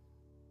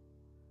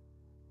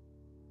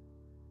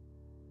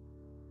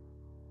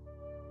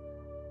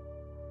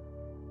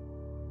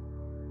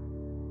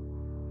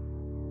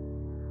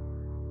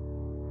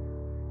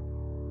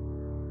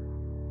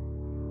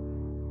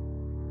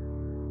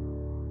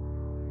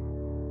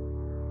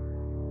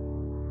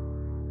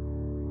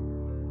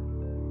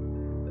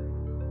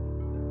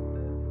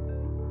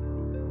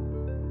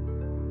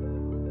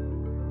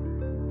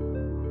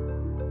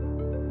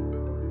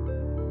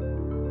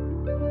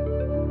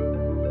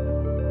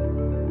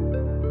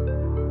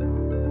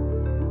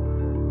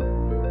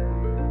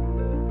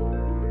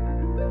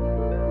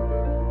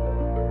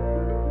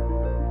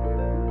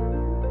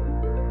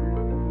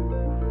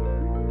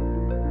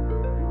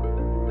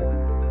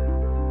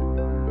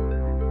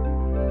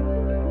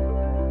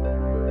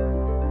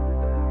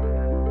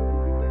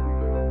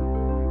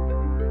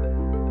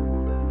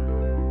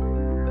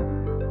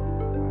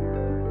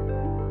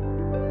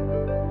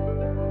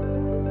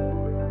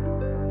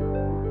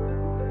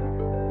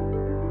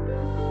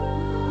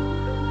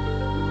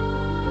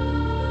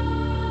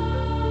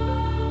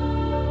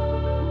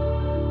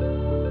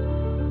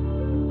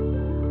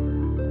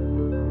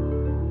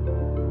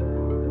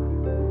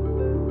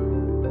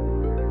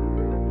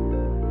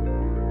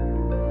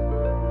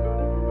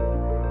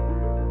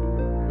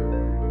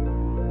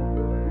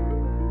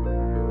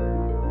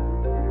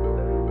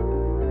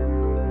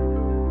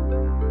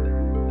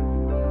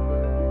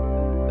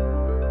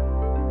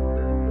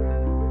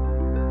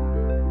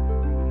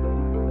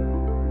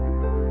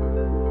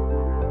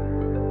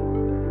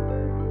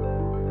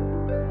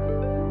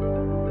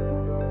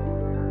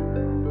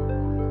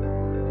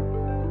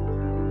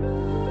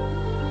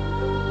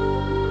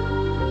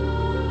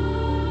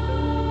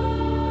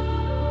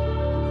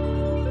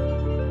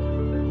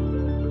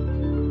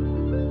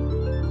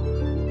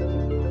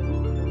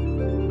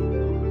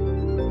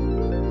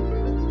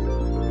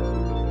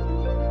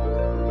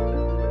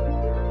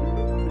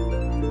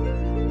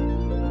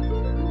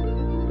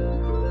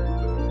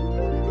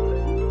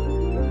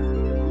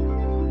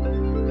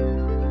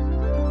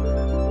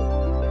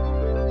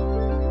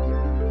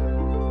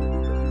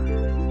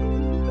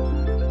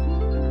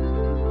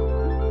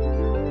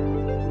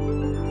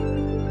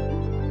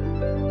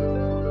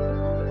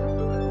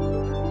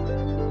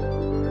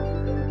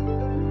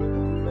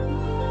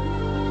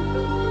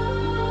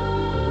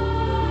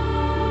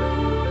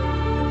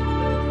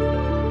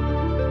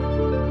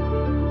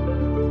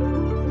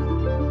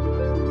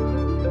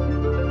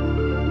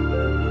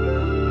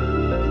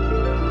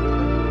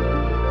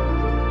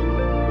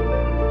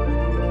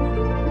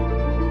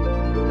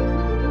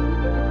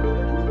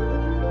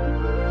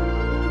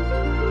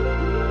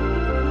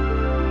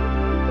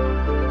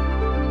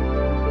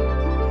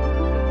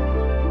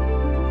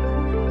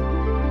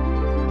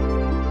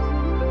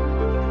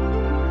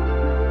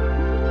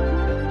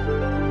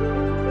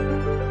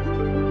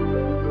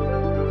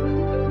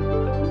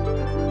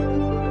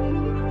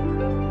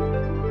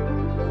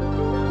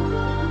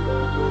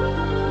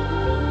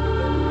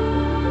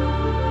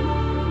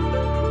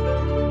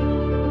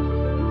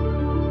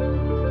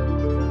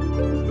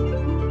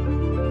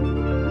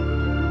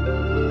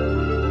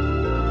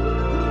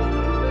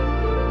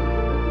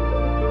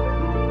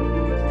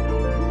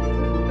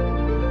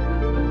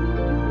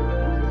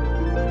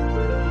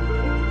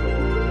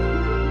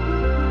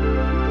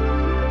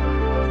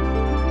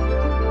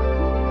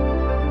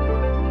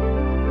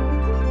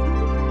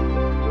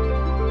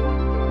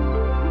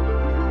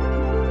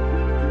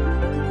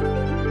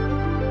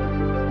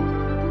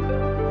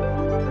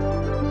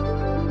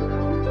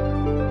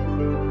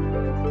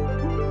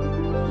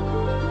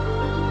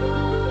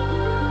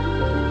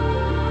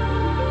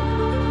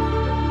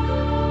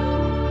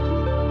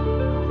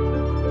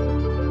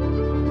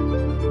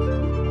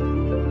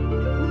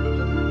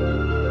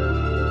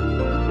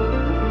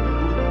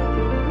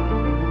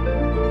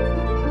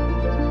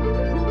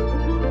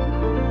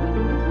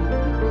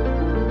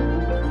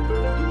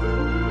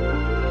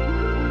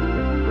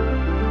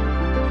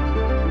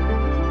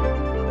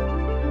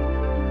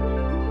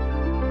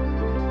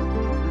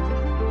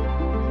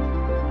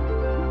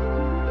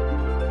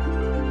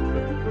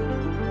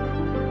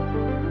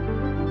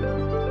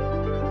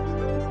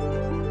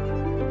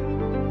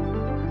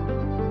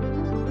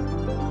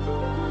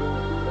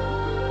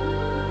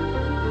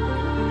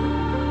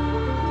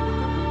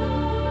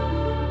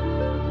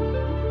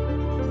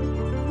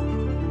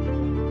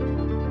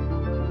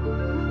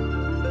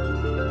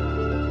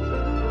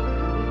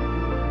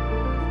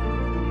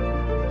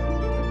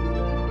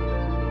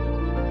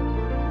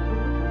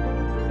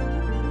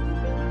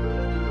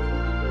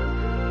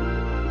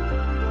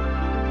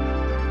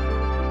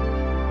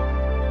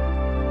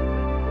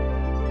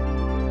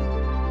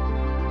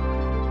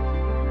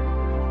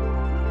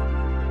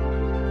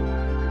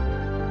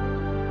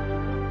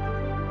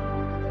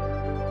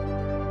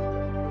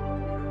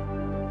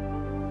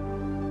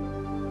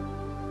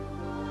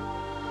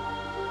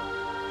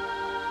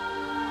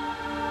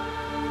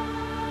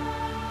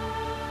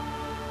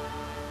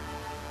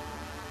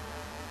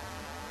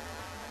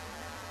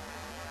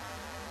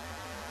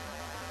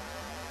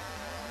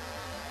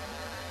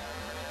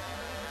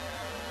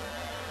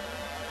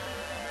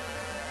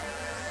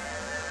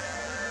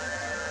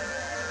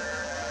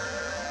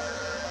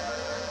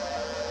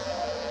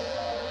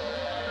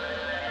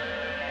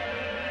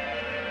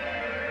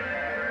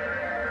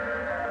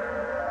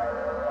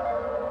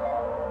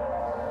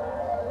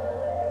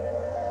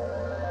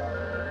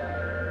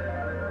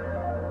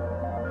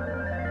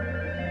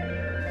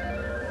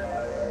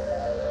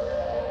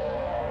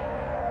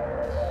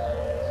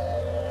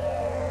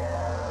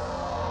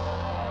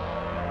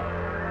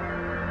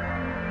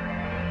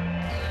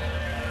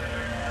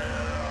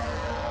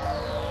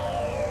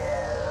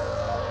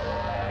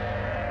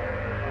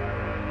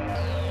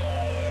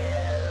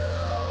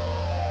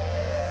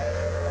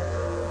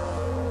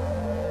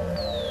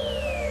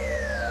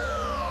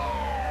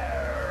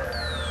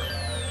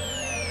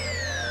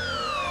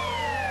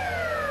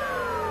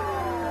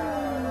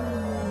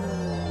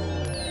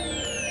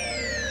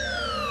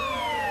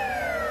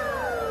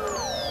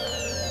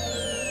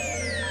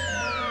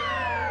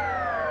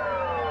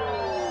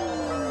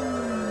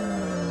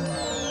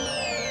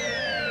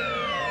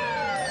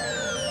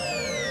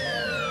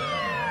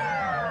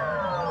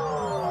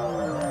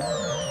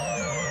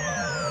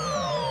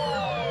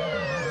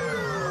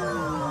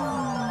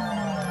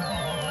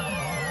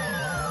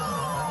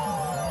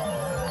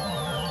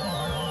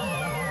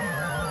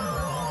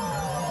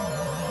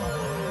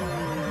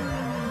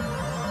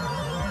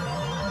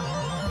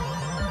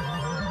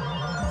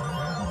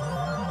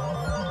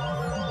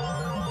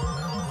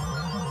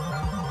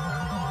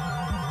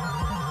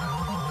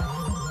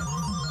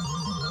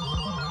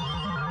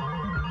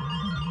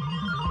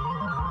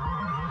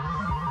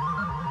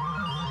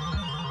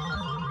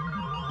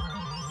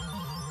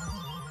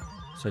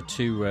 So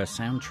two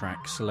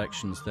soundtrack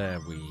selections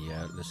there. We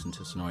listened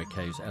to Sinoia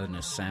Caves'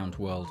 Eleanor's Sound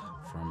World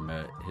from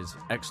his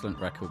excellent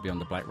record Beyond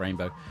the Black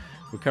Rainbow.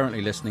 We're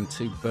currently listening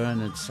to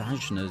Bernard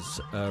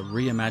Sajner's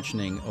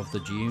reimagining of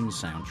the Dune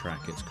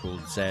soundtrack. It's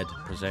called Zed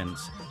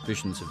Presents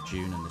Visions of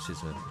Dune, and this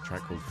is a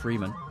track called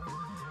Freeman.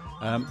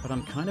 But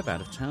I'm kind of out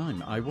of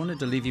time. I wanted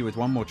to leave you with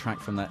one more track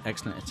from that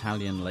excellent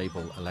Italian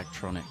label,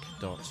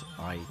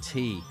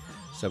 electronic.it.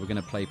 So we're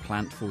going to play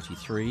Plant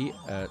 43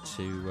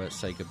 to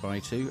say goodbye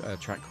to, a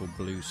track called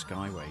Blue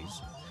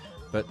Skyways.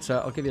 But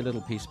I'll give you a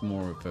little piece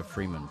more of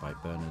Freeman by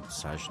Bernard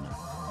Sajner.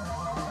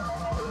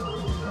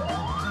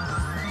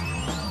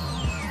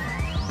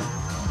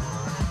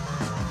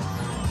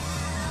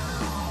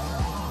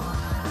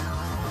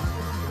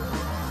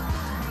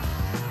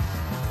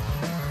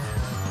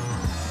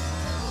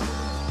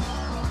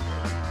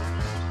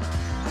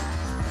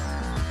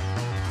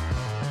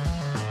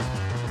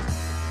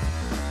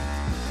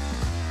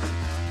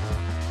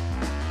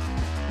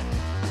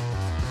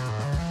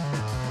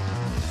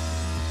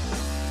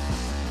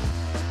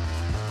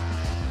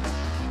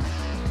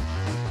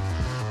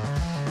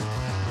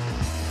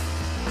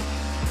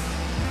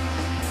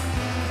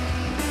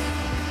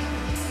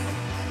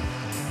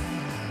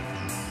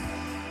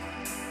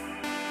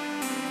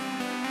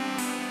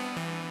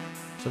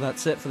 So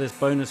that's it for this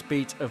bonus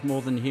beat of More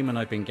Than Human.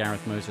 I've been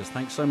Gareth Moses.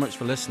 Thanks so much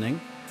for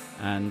listening,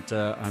 and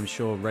I'm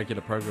sure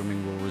regular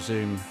programming will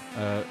resume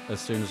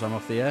as soon as I'm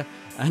off the air.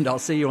 And I'll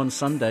see you on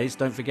Sundays.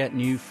 Don't forget,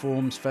 New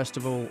Forms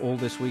Festival all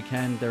this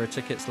weekend. There are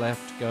tickets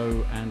left.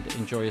 Go and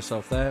enjoy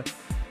yourself there,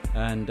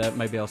 and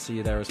maybe I'll see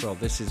you there as well.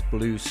 This is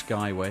Blue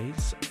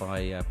Skyways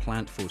by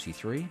Plant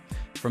 43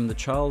 from the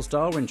Charles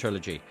Darwin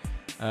trilogy.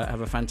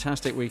 Have a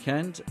fantastic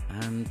weekend,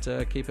 and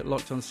keep it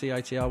locked on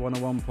CITR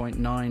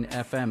 101.9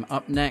 FM.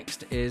 Up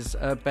next is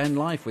Ben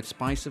Life with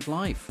Spice of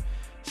Life.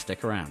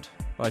 Stick around.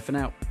 Bye for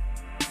now.